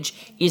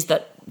acknowledge is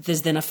that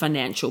there's then a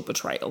financial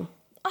betrayal.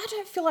 I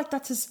don't feel like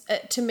that's as,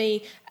 to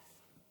me,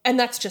 and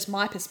that's just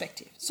my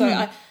perspective.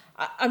 So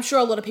I'm sure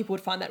a lot of people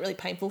would find that really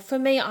painful. For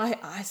me,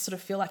 I sort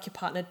of feel like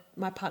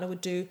my partner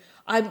would do.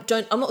 I'm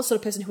not the sort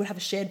of person who would have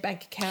a shared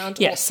bank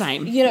account. Yeah,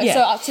 same.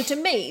 So to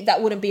me,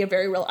 that wouldn't be a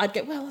very real. I'd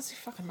go, well, that's your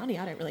fucking money.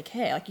 I don't really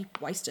care. Like, you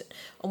waste it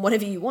on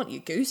whatever you want, you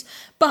goose.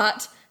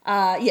 But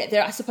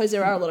I suppose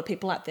there are a lot of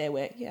people out there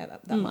where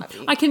that might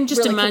be. I can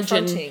just really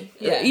imagine,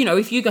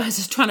 if you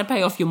guys are trying to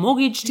pay off your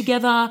mortgage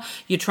together,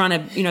 you're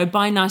trying to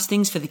buy nice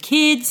things for the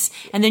kids,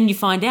 and then you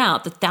find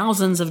out that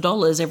thousands of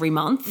dollars every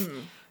month.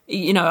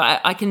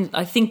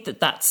 I think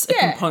that's a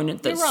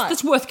component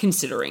that's worth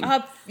considering.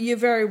 You're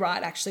very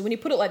right, actually. When you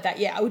put it like that,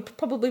 I would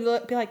probably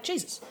be like,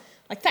 Jesus,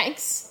 like,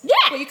 thanks. Yeah.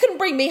 Well, you couldn't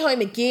bring me home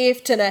a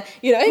gift and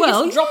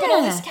just dropping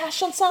all this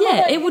cash on someone.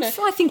 Yeah, it would.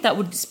 I think that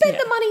would spend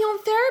the money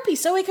on therapy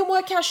so we can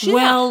work our shit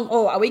out.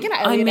 Or are we going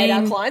to alienate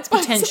our clients?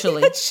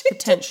 Potentially.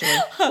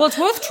 Well, it's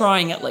worth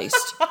trying at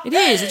least. It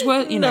is. It's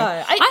worth.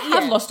 I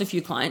have lost a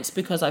few clients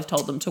because I've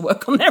told them to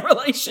work on their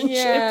relationships.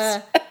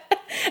 Yeah.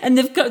 And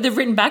they've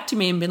written back to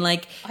me and been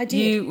like,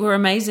 "You were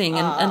amazing,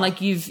 and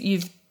like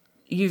you've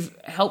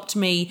helped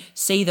me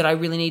see that I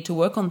really need to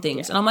work on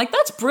things." And I'm like,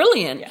 "That's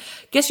brilliant.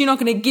 Guess you're not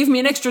going to give me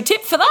an extra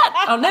tip for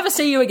that. I'll never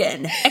see you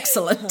again."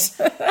 Excellent.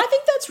 I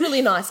think that's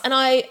really nice, and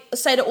I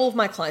say to all of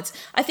my clients,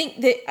 I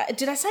think that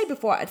did I say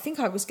before? I think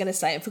I was going to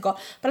say and forgot,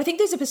 but I think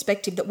there's a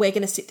perspective that we're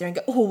going to sit there and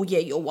go, "Oh yeah,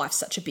 your wife's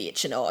such a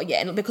bitch,"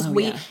 and because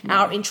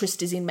our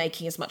interest is in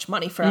making as much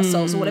money for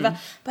ourselves or whatever.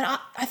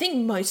 But I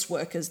think most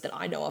workers that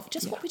I know of we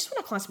just want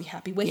our clients to be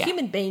happy. We're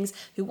human beings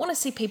who want to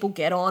see people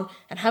get on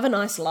and have a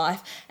nice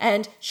life,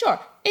 and sure,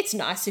 it's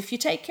nice if you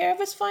take care of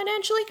us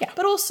financially,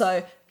 but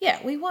also,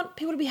 we want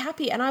people to be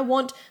happy, and I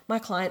want my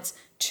clients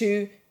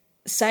to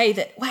say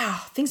that,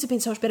 wow, things have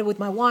been so much better with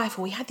my wife,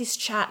 or we had this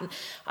chat and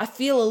I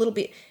feel a little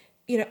bit,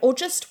 or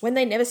just when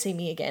they never see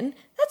me again,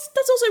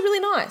 that's also really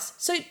nice.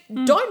 So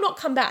don't not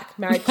come back,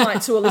 married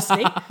clients who are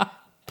listening.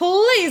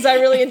 Please, I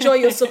really enjoy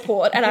your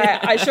support, and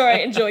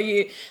I enjoy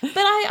you. But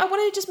I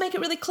want to just make it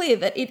really clear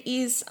that it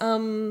is, I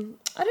don't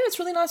know, it's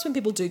really nice when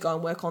people do go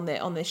and work on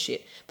their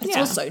shit, but it's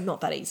also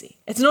not that easy.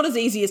 It's not as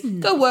easy as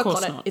go work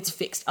on it, it's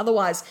fixed.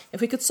 Otherwise,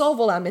 if we could solve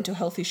all our mental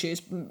health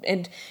issues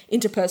and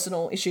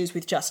interpersonal issues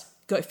with just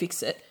go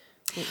fix it,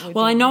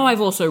 Well, I know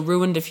I've also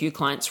ruined a few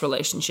clients'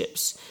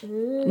 relationships.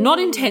 Not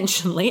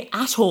intentionally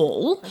at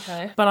all,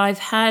 but I've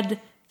had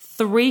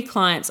 3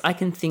 clients I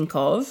can think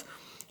of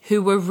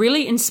who were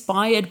really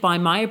inspired by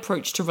my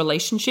approach to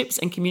relationships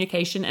and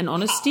communication and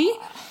honesty,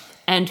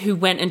 and who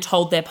went and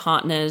told their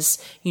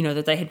partners, you know,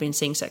 that they had been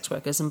seeing sex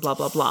workers and blah,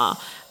 blah, blah.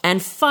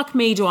 And fuck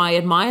me, do I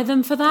admire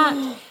them for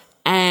that.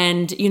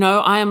 And, you know,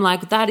 I am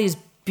like, that is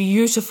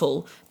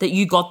beautiful that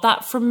you got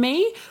that from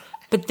me.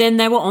 But then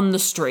they were on the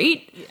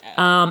street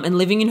and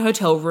living in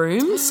hotel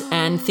rooms,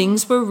 and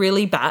things were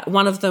really bad.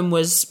 One of them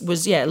was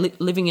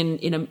living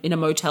in a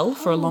motel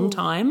for a long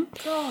time.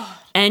 God.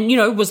 And, you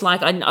know, was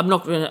like,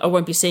 I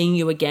won't be seeing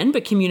you again,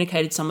 but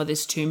communicated some of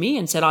this to me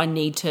and said, I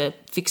need to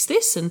fix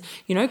this. And,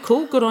 you know,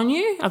 cool, good on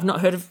you. I've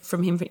not heard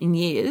from him in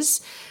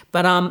years.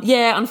 But,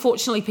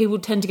 unfortunately, people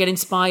tend to get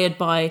inspired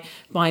by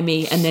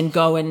me and then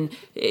go and,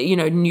 you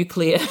know,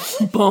 nuclear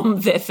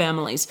bomb their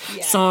families.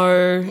 Yeah.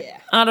 So,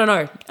 I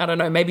don't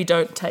know. Maybe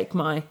don't take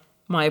my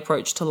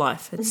approach to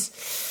life.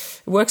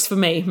 It works for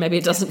me. Maybe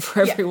it doesn't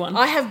for everyone.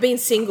 I have been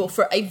single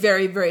for a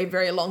very, very,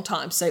 very long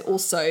time. So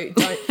also,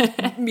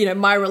 don't, you know,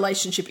 my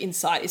relationship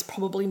insight is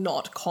probably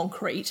not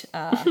concrete.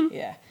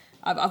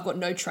 I've got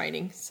no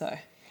training. So,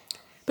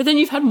 but then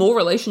you've had more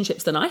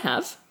relationships than I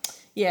have.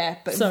 Yeah,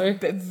 but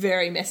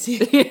very messy.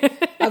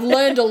 I've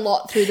learned a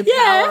lot through the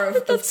power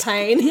of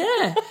pain.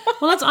 Yeah.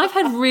 Well, I've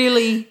had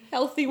really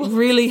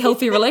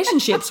healthy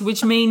relationships,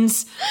 which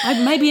means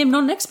I maybe am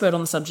not an expert on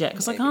the subject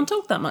because I can't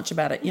talk that much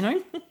about it, you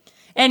know?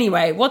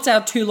 Anyway, what's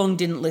our too long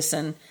didn't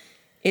listen?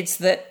 It's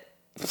that...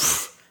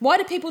 Why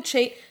do people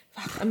cheat?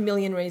 A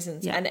million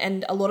reasons. Yeah.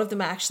 And a lot of them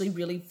are actually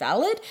really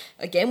valid.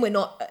 Again, we're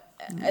not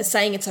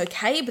saying it's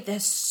okay, but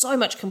there's so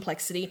much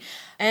complexity.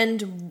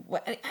 And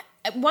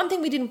one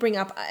thing we didn't bring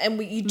up,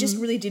 and you just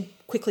really did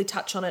quickly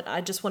touch on it,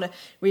 I just want to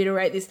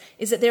reiterate this,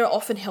 is that there are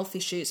often health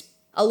issues.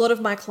 A lot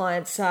of my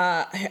clients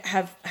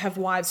have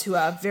wives who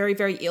are very,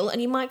 very ill,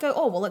 and you might go,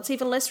 oh, well, that's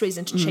even less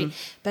reason to cheat.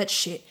 But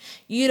shit,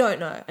 you don't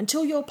know.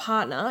 Until your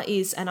partner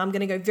is, and I'm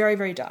going to go very,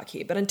 very dark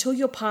here, but until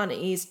your partner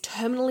is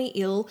terminally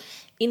ill,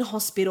 in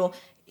hospital,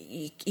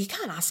 you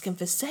can't ask him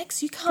for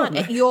sex. You can't.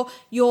 Oh,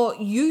 no.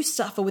 You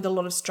suffer with a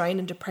lot of strain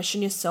and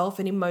depression yourself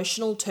and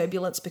emotional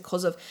turbulence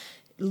because of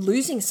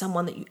losing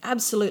someone that you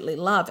absolutely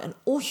love, and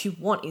all you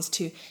want is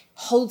to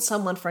hold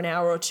someone for an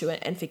hour or two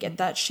and forget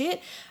that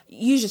shit.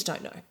 You just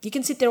don't know. You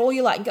can sit there all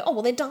you like and go, oh,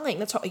 well, they're dying.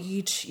 That's right.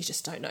 You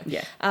just don't know.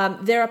 Yeah.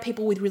 There are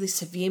people with really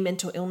severe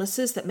mental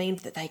illnesses that mean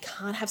that they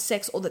can't have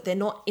sex, or that they're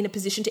not in a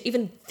position to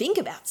even think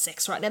about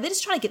sex right now. They're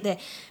just trying to get their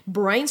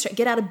brain straight,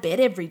 get out of bed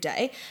every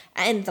day.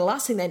 And the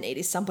last thing they need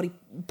is somebody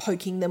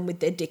poking them with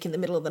their dick in the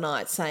middle of the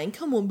night saying,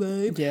 come on,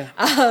 babe. Yeah.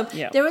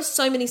 There are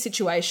so many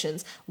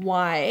situations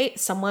why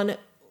someone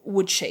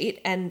would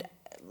cheat, and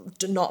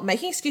not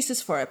making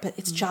excuses for it, but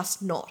it's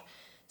just not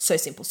so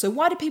simple. So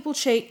why do people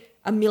cheat?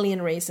 A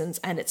million reasons,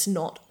 and it's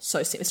not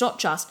so simple. It's not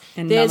just,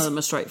 and none of them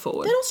are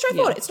straightforward. They're not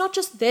straightforward. Yeah. It's not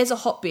just there's a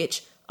hot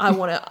bitch, I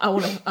want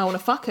to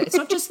fuck her. It's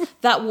not just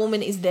that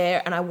woman is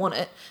there and I want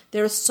it.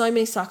 There are so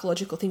many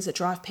psychological things that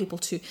drive people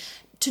to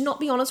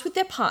not be honest with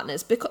their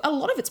partners, because a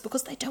lot of it's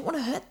because they don't want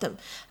to hurt them.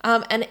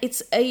 And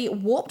it's a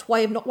warped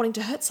way of not wanting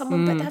to hurt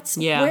someone, but that's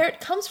where it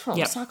comes from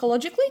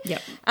psychologically.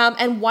 Yep.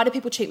 And why do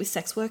people cheat with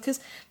sex workers?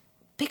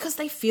 Because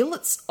they feel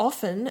it's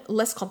often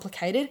less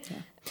complicated.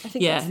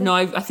 Yeah.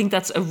 I think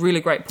that's a really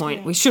great point.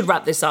 Yeah. We should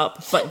wrap this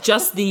up, but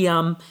just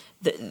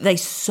they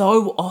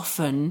so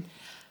often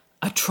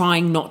are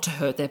trying not to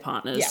hurt their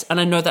partners. Yeah.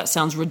 And I know that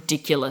sounds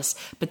ridiculous,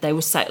 but they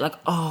will say like,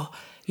 oh,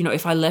 you know,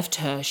 if I left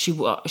her, she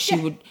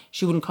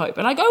wouldn't cope.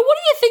 And I go, what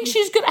do you think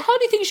she's gonna? How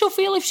do you think she'll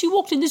feel if she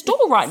walked in this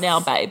door right now,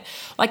 babe?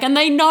 Like, and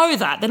they know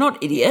that. They're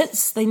not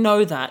idiots. They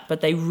know that, but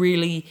they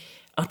really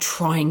are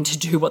trying to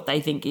do what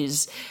they think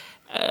is,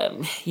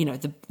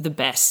 the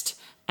best.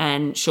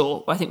 And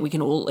sure, I think we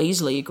can all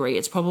easily agree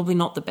it's probably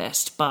not the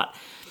best, but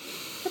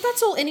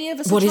that's all any of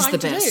us what are is trying the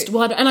to best? do.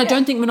 Well, and I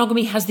don't think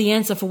monogamy has the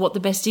answer for what the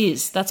best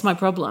is. That's my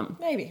problem.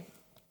 Maybe.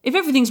 If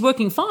everything's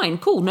working fine,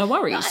 cool, no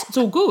worries. It's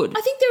all good.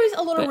 I think there is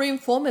a lot of room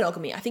for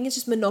monogamy. I think it's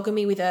just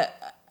monogamy with a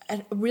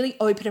really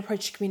open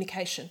approach to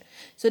communication.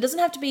 So it doesn't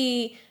have to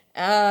be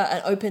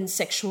an open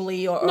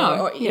sexually or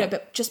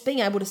but just being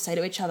able to say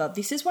to each other,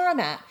 this is where I'm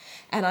at,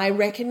 and I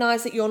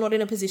recognise that you're not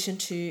in a position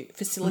to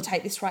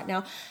facilitate this right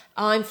now.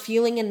 I'm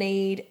feeling a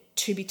need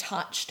to be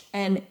touched,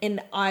 and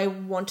I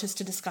want us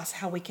to discuss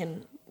how we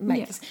can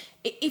make this.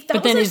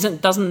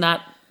 Doesn't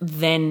that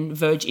then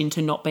verge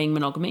into not being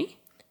monogamy?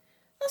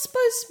 I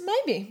suppose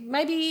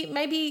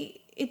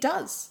maybe it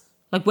does.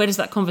 Like, where does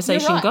that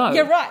conversation go?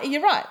 You're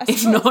right.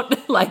 If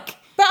not, like...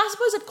 But I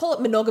suppose I'd call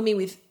it monogamy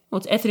with... Well,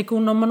 it's ethical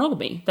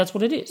non-monogamy. That's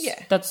what it is.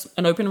 Yeah. That's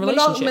an open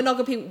relationship.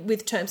 Monogamy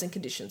with terms and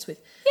conditions. But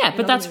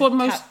that's what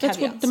that's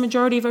what the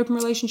majority of open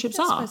relationships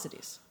are. I suppose it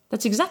is.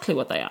 That's exactly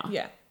what they are.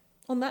 Yeah.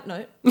 On that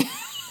note...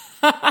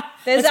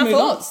 There's our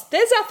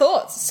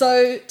thoughts.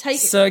 So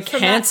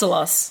cancel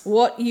us.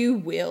 What you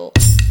will.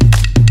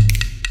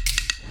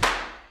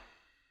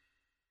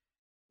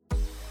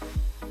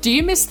 Do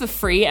you miss the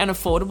free and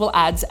affordable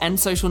ads and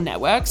social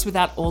networks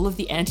without all of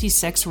the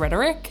anti-sex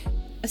rhetoric?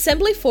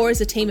 Assembly 4 is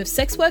a team of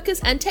sex workers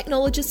and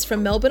technologists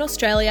from Melbourne,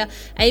 Australia,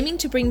 aiming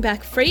to bring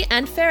back free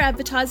and fair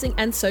advertising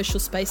and social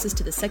spaces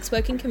to the sex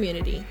working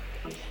community.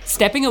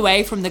 Stepping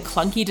away from the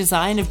clunky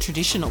design of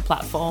traditional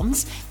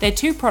platforms, their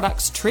two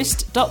products,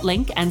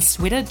 Tryst.link and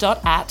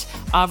Switter.at,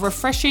 are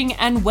refreshing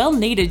and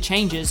well-needed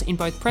changes in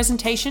both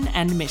presentation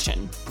and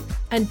mission.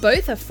 And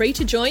both are free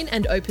to join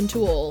and open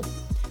to all.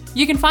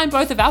 You can find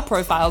both of our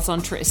profiles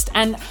on Tryst,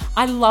 and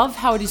I love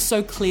how it is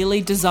so clearly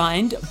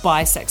designed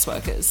by sex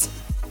workers.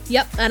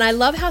 Yep, and I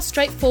love how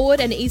straightforward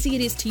and easy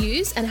it is to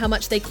use and how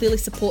much they clearly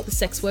support the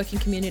sex working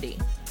community.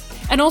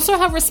 And also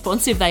how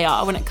responsive they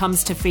are when it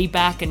comes to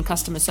feedback and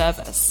customer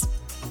service.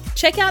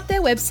 Check out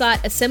their website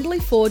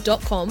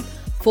assembly4.com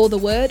for the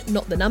word,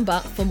 not the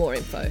number, for more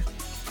info.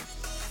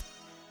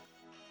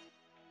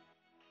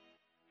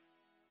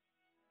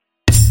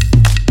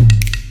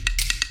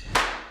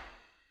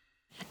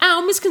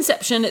 Our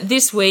misconception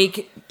this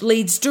week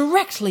leads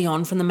directly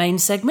on from the main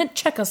segment.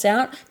 Check us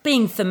out,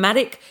 being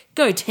thematic,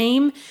 go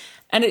team.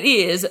 And it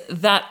is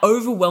that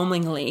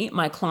overwhelmingly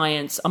my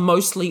clients are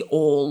mostly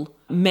all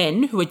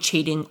men who are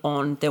cheating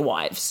on their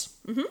wives.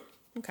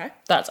 Mm-hmm. Okay.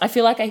 I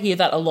feel like I hear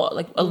that a lot.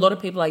 Like a lot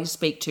of people I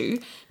speak to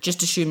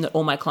just assume that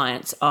all my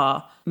clients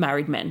are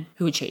married men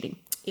who are cheating.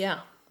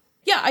 Yeah.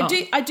 Yeah,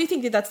 I do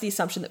think that that's the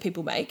assumption that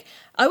people make.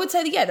 I would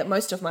say that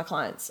most of my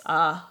clients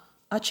are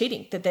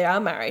cheating, that they are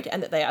married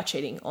and that they are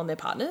cheating on their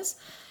partners.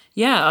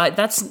 Yeah,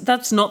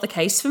 that's not the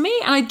case for me.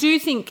 And I do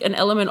think an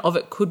element of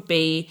it could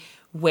be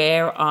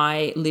where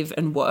I live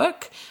and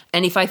work.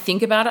 And if I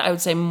think about it, I would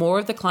say more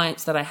of the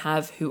clients that I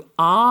have who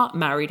are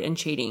married and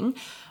cheating,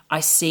 I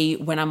see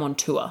when I'm on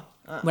tour,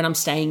 when I'm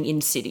staying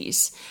in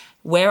cities.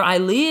 Where I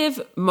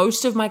live,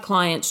 most of my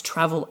clients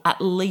travel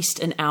at least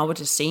an hour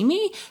to see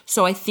me.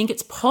 So I think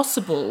it's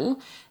possible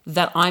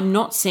that I'm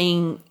not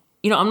seeing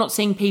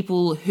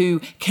people who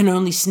can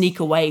only sneak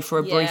away for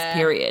a brief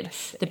period.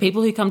 The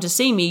people who come to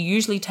see me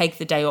usually take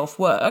the day off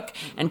work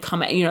and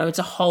come, it's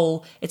a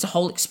whole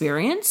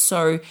experience.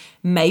 So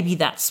maybe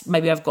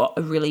I've got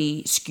a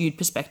really skewed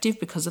perspective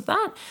because of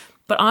that.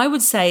 But I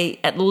would say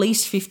at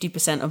least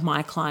 50% of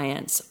my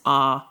clients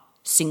are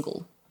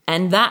single.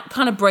 And that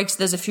kind of breaks,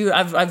 there's a few,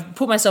 I've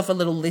put myself a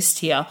little list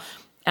here.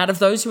 Out of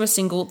those who are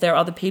single, there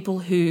are the people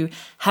who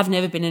have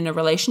never been in a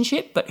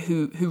relationship but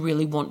who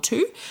really want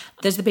to.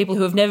 There's the people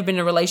who have never been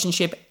in a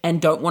relationship and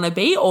don't want to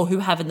be, or who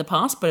have in the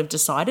past but have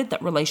decided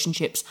that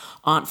relationships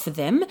aren't for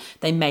them.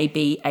 They may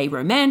be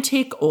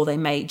aromantic or they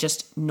may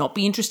just not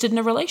be interested in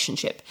a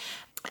relationship.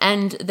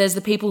 And there's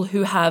the people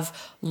who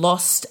have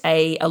lost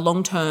a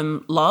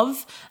long-term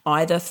love,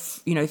 either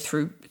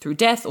through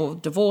death or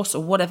divorce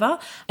or whatever,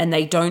 and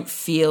they don't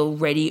feel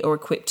ready or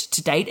equipped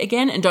to date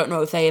again, and don't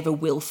know if they ever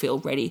will feel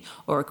ready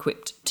or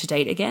equipped to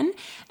date again.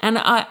 And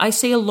I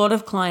see a lot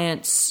of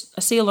clients.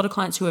 I see a lot of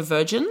clients who are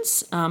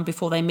virgins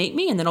before they meet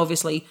me, and then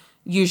obviously,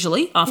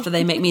 usually after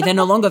they meet me, they're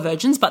no longer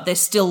virgins, but they're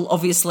still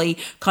obviously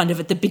kind of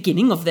at the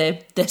beginning of their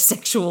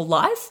sexual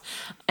life.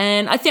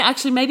 And I think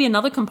actually maybe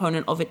another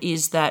component of it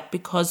is that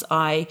because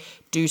I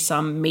do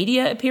some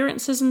media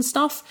appearances and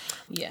stuff,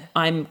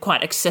 I'm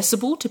quite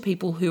accessible to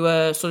people who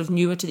are sort of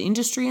newer to the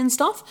industry and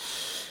stuff.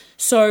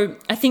 So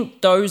I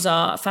think those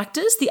are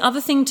factors. The other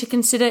thing to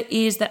consider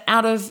is that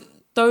out of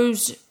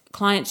those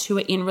clients who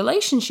are in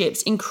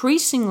relationships,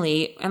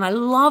 increasingly, and I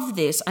love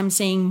this, I'm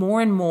seeing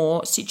more and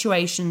more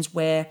situations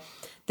where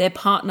their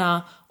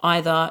partner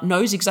either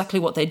knows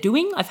exactly what they're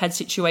doing. I've had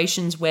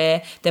situations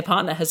where their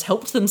partner has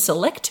helped them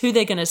select who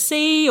they're going to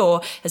see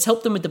or has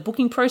helped them with the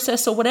booking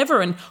process or whatever,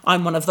 and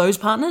I'm one of those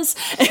partners.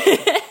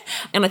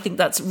 And I think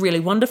that's really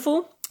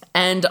wonderful.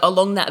 And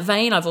along that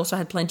vein, I've also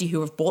had plenty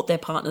who have brought their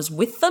partners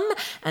with them,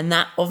 and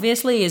that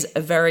obviously is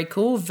very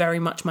cool, very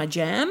much my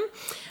jam.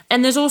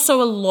 And there's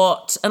also a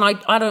lot, and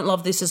I don't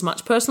love this as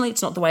much personally,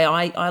 it's not the way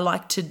I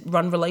like to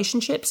run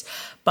relationships,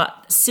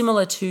 but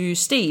similar to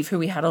Steve, who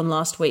we had on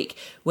last week,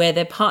 where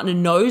their partner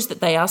knows that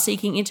they are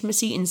seeking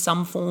intimacy in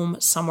some form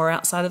somewhere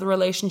outside of the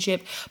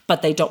relationship,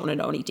 but they don't want to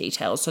know any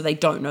details, so they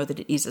don't know that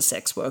it is a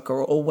sex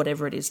worker or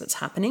whatever it is that's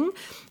happening.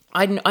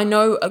 I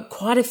know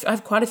I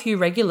have quite a few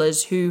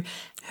regulars who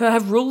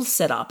have rules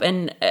set up,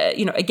 and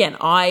again,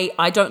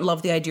 I don't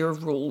love the idea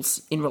of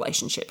rules in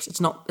relationships.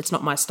 It's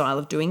not my style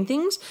of doing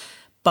things.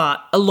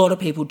 But a lot of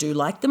people do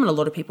like them, and a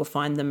lot of people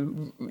find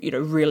them,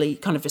 really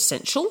kind of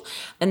essential.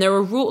 And there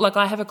are rules, like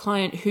I have a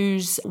client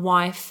whose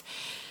wife,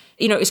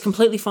 is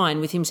completely fine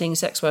with him seeing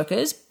sex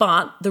workers,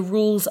 but the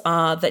rules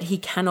are that he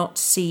cannot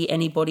see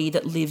anybody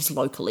that lives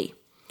locally.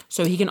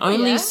 So he can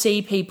only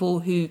see people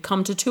who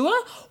come to tour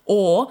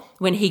or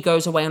when he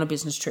goes away on a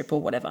business trip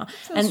or whatever.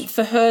 And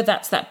for her,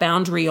 that's that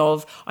boundary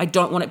of, I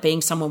don't want it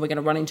being someone we're going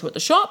to run into at the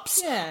shops.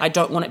 Yeah. I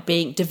don't want it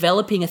being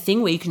developing a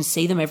thing where you can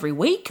see them every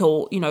week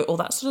or, all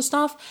that sort of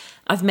stuff.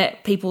 I've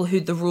met people who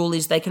the rule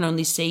is they can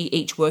only see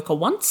each worker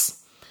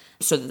once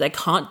so that they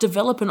can't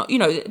develop.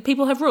 And,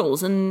 people have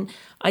rules. And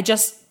I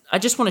just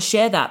want to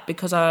share that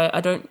because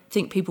I don't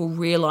think people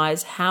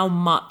realize how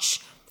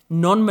much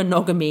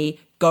non-monogamy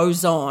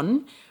goes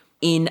on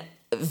in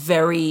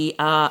very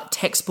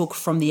textbook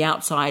from the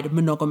outside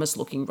monogamous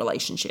looking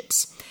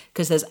relationships,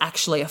 because there's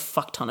actually a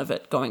fuck ton of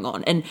it going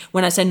on. And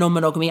when I say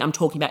non-monogamy, I'm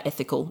talking about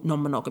ethical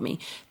non-monogamy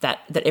that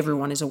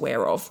everyone is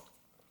aware of.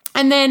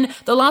 And then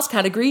the last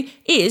category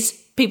is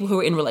people who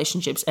are in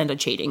relationships and are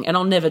cheating. And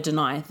I'll never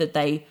deny that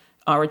they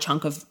are a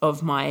chunk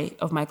of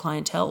my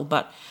clientele,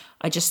 but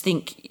I just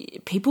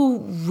think people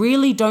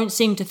really don't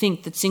seem to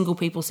think that single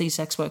people see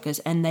sex workers,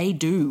 and they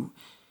do.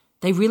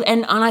 They really,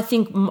 and I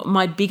think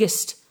my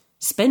biggest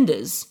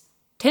spenders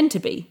tend to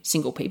be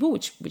single people,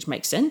 which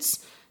makes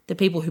sense. The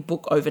people who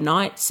book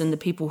overnights and the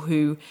people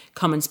who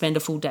come and spend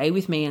a full day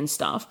with me and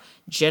stuff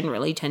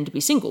generally tend to be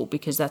single,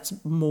 because that's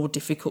more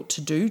difficult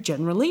to do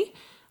generally,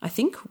 I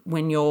think,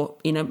 when you're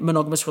in a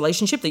monogamous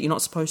relationship that you're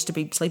not supposed to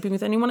be sleeping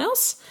with anyone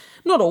else.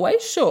 Not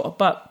always, sure,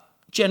 but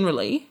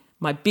generally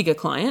my bigger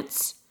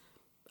clients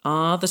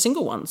are the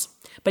single ones.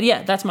 But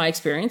yeah, that's my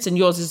experience, and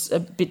yours is a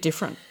bit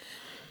different.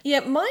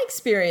 Yeah, my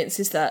experience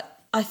is that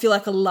I feel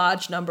like a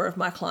large number of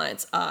my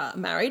clients are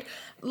married.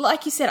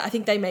 Like you said, I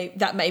think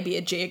that may be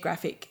a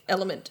geographic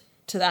element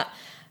to that.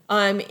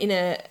 I'm in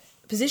a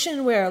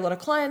position where a lot of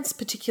clients,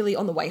 particularly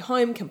on the way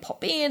home, can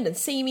pop in and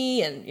see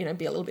me and,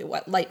 be a little bit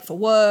late for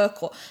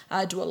work, or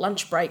do a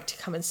lunch break to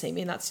come and see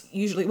me. And that's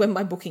usually when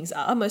my bookings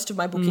are. Most of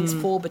my bookings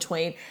fall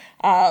between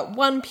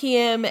 1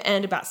 p.m.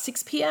 and about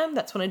 6 p.m.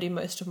 That's when I do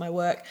most of my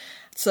work.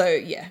 So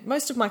yeah,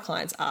 most of my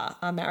clients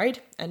are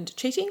married and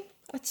cheating.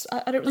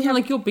 I don't really have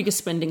like your biggest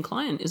spending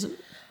client, is it?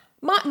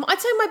 I'd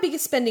say my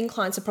biggest spending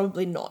clients are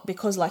probably not,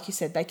 because like you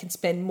said, they can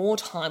spend more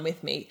time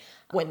with me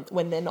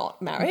when they're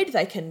not married.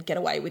 They can get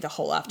away with a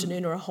whole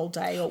afternoon or a whole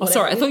day or whatever. Oh,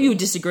 sorry, I thought you were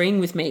disagreeing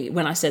with me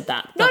when I said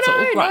that. No, That's all.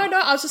 Right. No,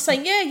 I was just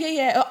saying,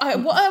 yeah. I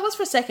was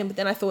for a second, but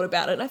then I thought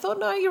about it and I thought,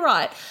 no, you're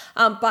right.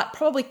 But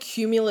probably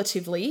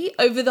cumulatively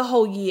over the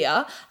whole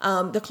year,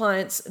 the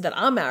clients that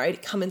are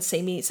married come and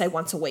see me, say,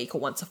 once a week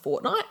or once a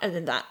fortnight, and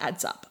then that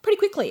adds up pretty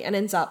quickly and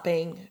ends up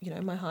being,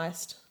 my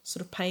highest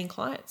sort of paying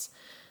clients.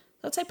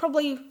 I'd say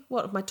probably,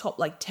 of my top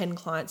 10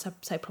 clients,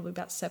 I'd say probably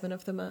about 7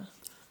 of them are.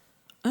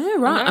 Oh,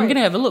 right. I'm going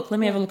to have a look. Let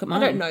me have a look at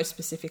mine. I don't know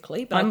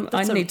specifically, but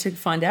I need to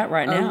find out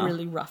right now. A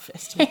really rough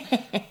estimate.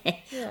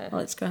 Yeah.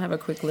 Well, let's go have a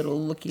quick little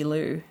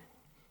looky-loo.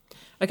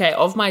 Okay,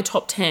 of my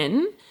top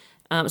 10,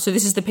 so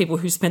this is the people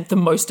who spent the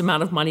most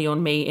amount of money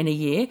on me in a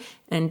year.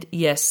 And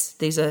yes,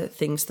 these are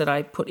things that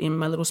I put in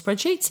my little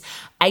spreadsheets.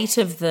 8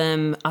 of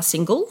them are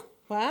single.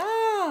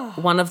 Wow.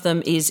 1 of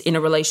them is in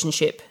a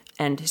relationship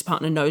and his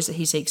partner knows that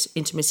he seeks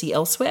intimacy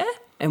elsewhere,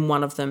 and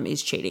 1 of them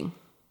is cheating.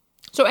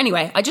 So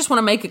anyway, I just want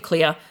to make it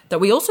clear that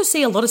we also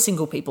see a lot of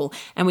single people,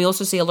 and we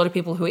also see a lot of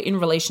people who are in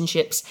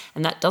relationships,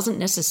 and that doesn't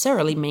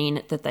necessarily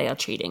mean that they are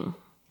cheating.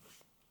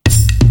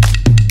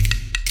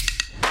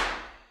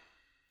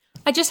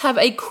 I just have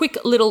a quick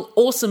little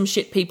awesome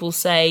shit people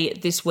say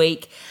this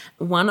week.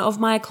 One of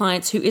my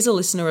clients who is a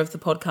listener of the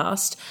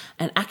podcast,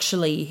 and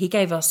actually he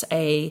gave us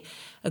a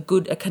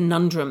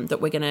conundrum that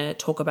we're going to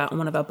talk about in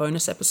one of our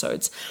bonus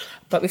episodes.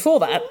 But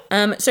before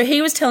that, so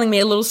he was telling me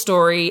a little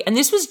story, and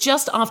this was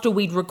just after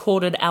we'd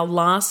recorded our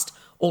last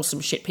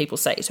awesome shit people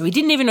say. So he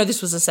didn't even know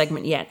this was a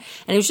segment yet.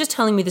 And he was just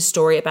telling me the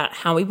story about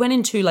how he went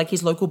into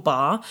his local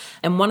bar,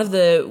 and one of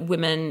the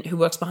women who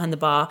works behind the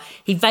bar,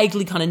 he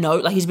vaguely kind of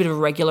knows, he's a bit of a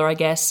regular, I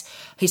guess.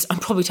 I'm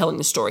probably telling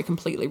the story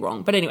completely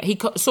wrong. But anyway, he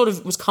sort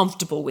of was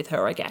comfortable with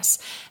her, I guess.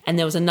 And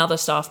there was another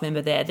staff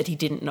member there that he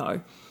didn't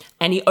know.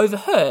 And he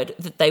overheard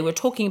that they were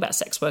talking about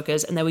sex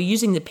workers and they were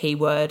using the P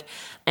word.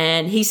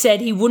 And he said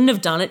he wouldn't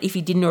have done it if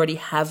he didn't already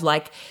have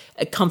a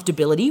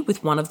comfortability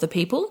with one of the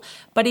people.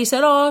 But he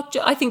said,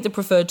 I think the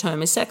preferred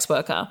term is sex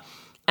worker.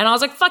 And I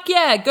was like, fuck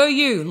yeah, go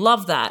you,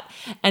 love that.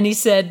 And he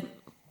said,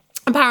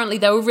 apparently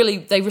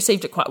they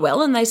received it quite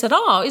well. And they said,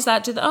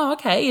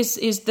 okay,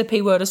 is the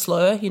P word a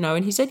slur,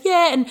 And he said,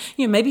 yeah, and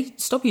maybe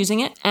stop using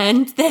it.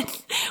 And then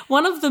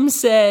one of them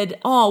said,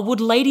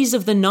 would ladies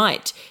of the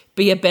night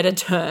be a better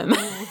term?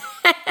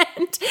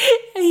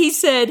 And he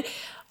said,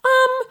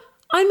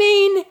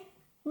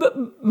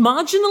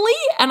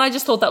 marginally. And I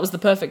just thought that was the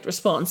perfect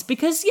response,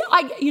 because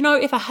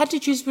if I had to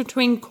choose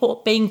between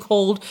being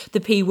called the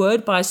P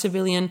word by a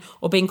civilian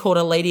or being called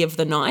a lady of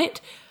the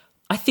night,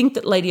 I think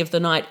that lady of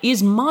the night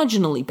is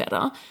marginally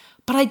better.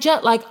 But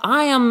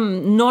I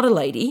am not a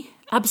lady,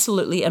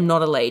 absolutely am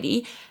not a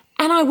lady,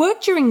 and I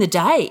work during the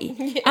day.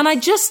 Yes. And I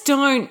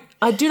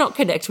do not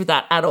connect with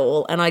that at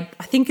all. And I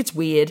think it's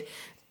weird.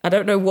 I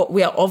don't know what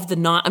we are of the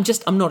night.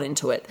 I'm not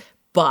into it,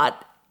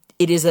 but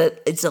it's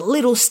a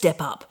little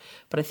step up.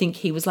 But I think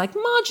he was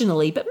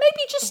marginally, but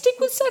maybe just stick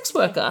with sex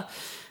worker.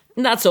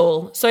 And that's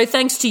all. So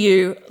thanks to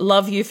you.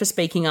 Love you for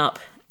speaking up.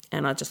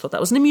 And I just thought that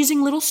was an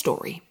amusing little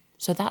story.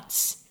 So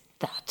that's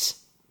that.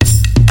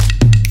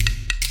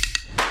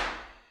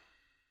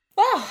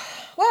 Wow.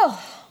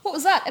 Well, what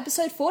was that?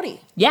 Episode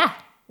 40? Yeah.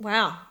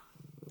 Wow.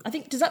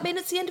 Does that mean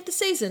it's the end of the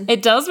season?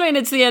 It does mean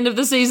it's the end of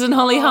the season,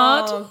 Holly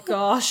Hart. Oh,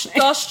 gosh.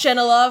 Gosh,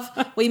 Jenna Love,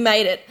 we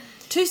made it.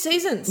 2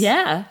 seasons.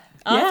 Yeah.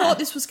 I Yeah. thought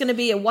this was going to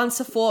be a once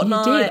a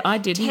fortnight. I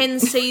didn't. 10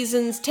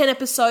 seasons, 10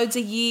 episodes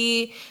a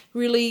year,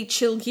 really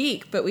chill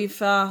gig. But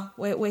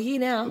we're here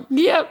now.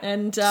 Yep.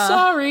 And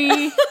sorry.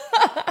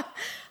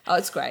 oh,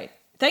 it's great.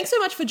 Thanks so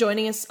much for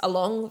joining us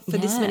along for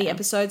this many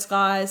episodes,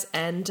 guys.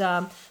 And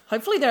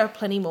hopefully there are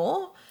plenty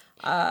more.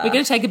 We're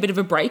going to take a bit of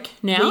a break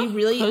now.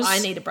 I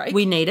need a break.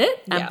 We need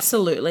it, Yeah.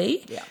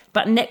 absolutely. Yeah.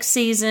 But next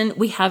season,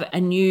 we have a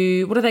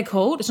new, what are they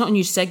called? It's not a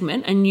new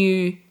segment, a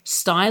new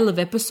style of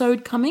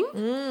episode coming.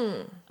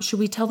 Should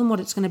we tell them what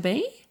it's going to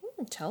be?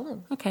 Tell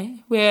them. Okay.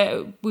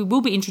 We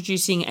will be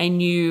introducing a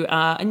new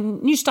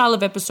style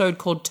of episode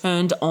called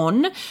Turned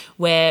On,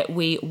 where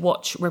we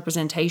watch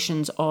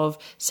representations of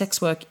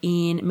sex work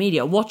in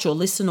media. Watch or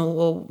listen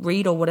or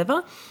read or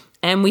whatever,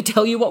 and we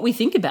tell you what we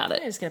think about it.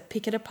 We're just going to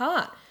pick it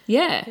apart.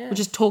 Yeah. We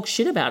just talk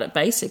shit about it,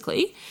 basically.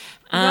 You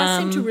guys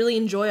seem to really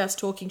enjoy us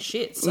talking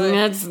shit. So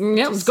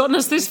It's gotten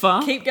us this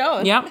far. keep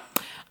going. Yep.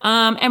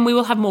 And we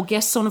will have more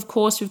guests on, of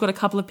course. We've got a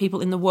couple of people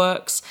in the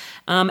works,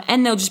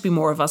 and there'll just be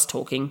more of us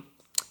talking.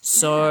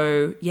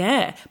 So,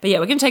 yeah. But yeah,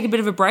 we're going to take a bit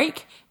of a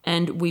break,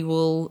 and we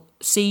will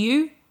see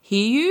you,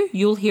 hear you.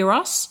 You'll hear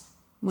us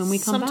when we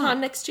come Sometime back.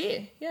 next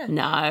year. Yeah.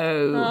 No.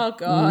 Oh,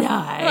 God.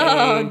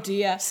 No. Oh,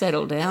 dear.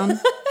 Settle down.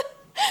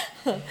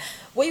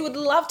 We would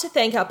love to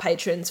thank our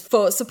patrons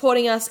for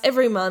supporting us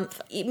every month.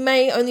 It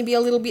may only be a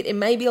little bit, it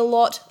may be a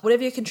lot.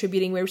 Whatever you're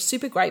contributing, we're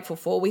super grateful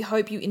for. We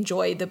hope you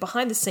enjoy the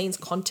behind-the-scenes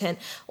content,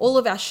 all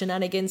of our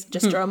shenanigans.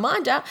 Just a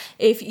reminder,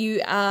 if you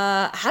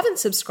haven't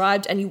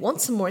subscribed and you want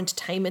some more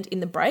entertainment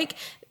in the break,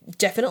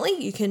 definitely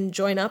you can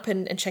join up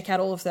and check out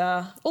all of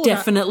our...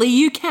 Definitely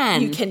you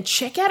can. You can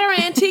check out our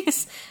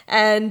antics,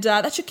 and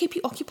that should keep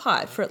you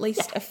occupied for at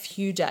least a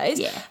few days.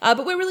 Yeah.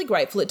 But we're really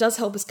grateful. It does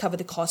help us cover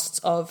the costs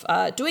of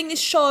doing this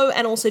show,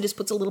 and also just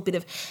puts a little bit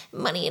of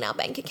money in our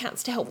bank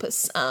accounts to help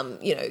us,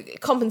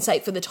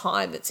 compensate for the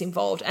time that's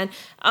involved. And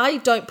I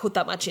don't put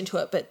that much into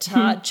it, but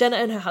Jenna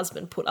and her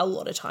husband put a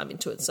lot of time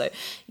into it. So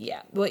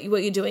yeah, what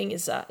you're doing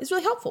is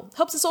really helpful.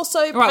 Helps us also.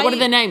 All right, what are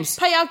their names?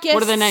 Pay our guests.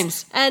 What are their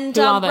names? And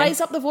Who are they? raise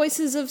up the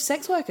voices of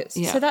sex workers.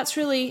 Yeah. So that's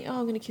really. Oh,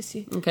 I'm going to kiss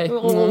you. Okay.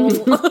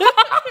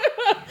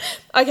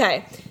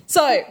 Okay,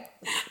 so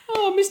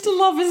Oh, Mr.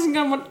 Love isn't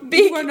going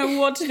to won't know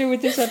what to do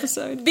with this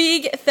episode.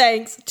 big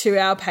thanks to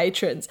our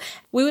patrons.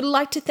 We would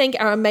like to thank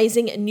our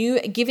amazing new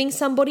giving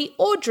somebody,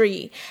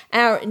 Audrey,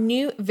 our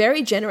new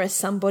very generous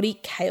somebody,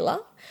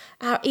 Kayla,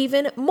 our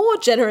even more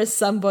generous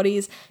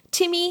somebodies,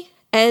 Timmy,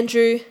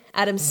 Andrew,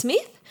 Adam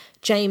Smith,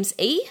 James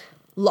E.,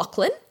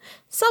 Lachlan,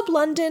 Sub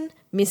London,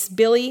 Miss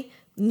Billy,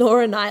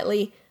 Nora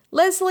Knightley,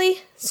 Leslie,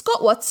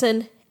 Scott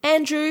Watson,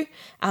 Andrew,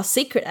 our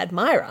secret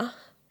admirer,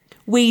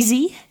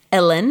 Wheezy,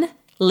 Ellen,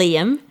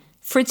 Liam,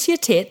 Fritz Your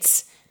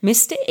Tits,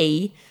 Mr.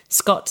 E,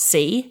 Scott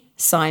C,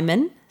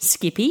 Simon,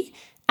 Skippy,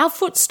 our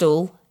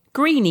footstool,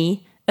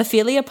 Greenie,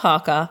 Ophelia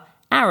Parker,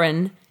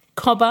 Aaron,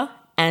 Cobber,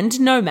 and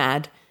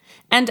Nomad.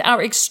 And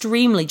our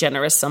extremely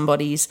generous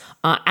somebodies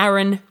are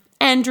Aaron,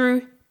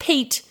 Andrew,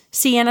 Pete,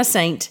 Sienna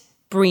Saint,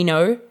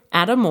 Brino,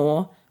 Adam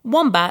Moore,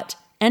 Wombat,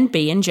 and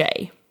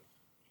B&J.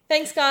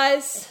 Thanks,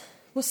 guys.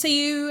 We'll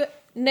see you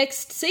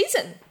next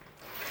season.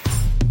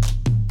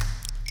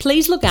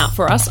 Please look out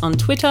for us on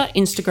Twitter,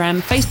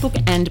 Instagram,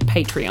 Facebook, and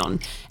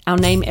Patreon. Our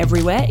name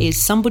everywhere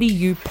is Somebody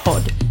You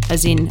Pod,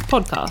 as in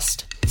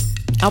podcast.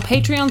 Our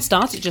Patreon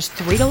starts at just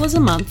 $3 a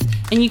month,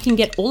 and you can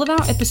get all of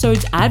our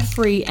episodes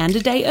ad-free and a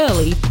day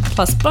early,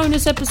 plus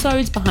bonus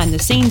episodes,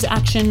 behind-the-scenes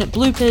action,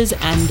 bloopers,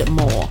 and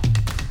more.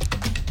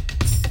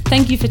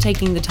 Thank you for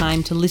taking the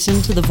time to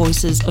listen to the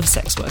voices of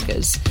sex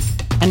workers.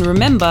 And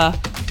remember,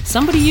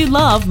 somebody you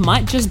love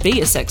might just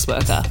be a sex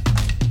worker.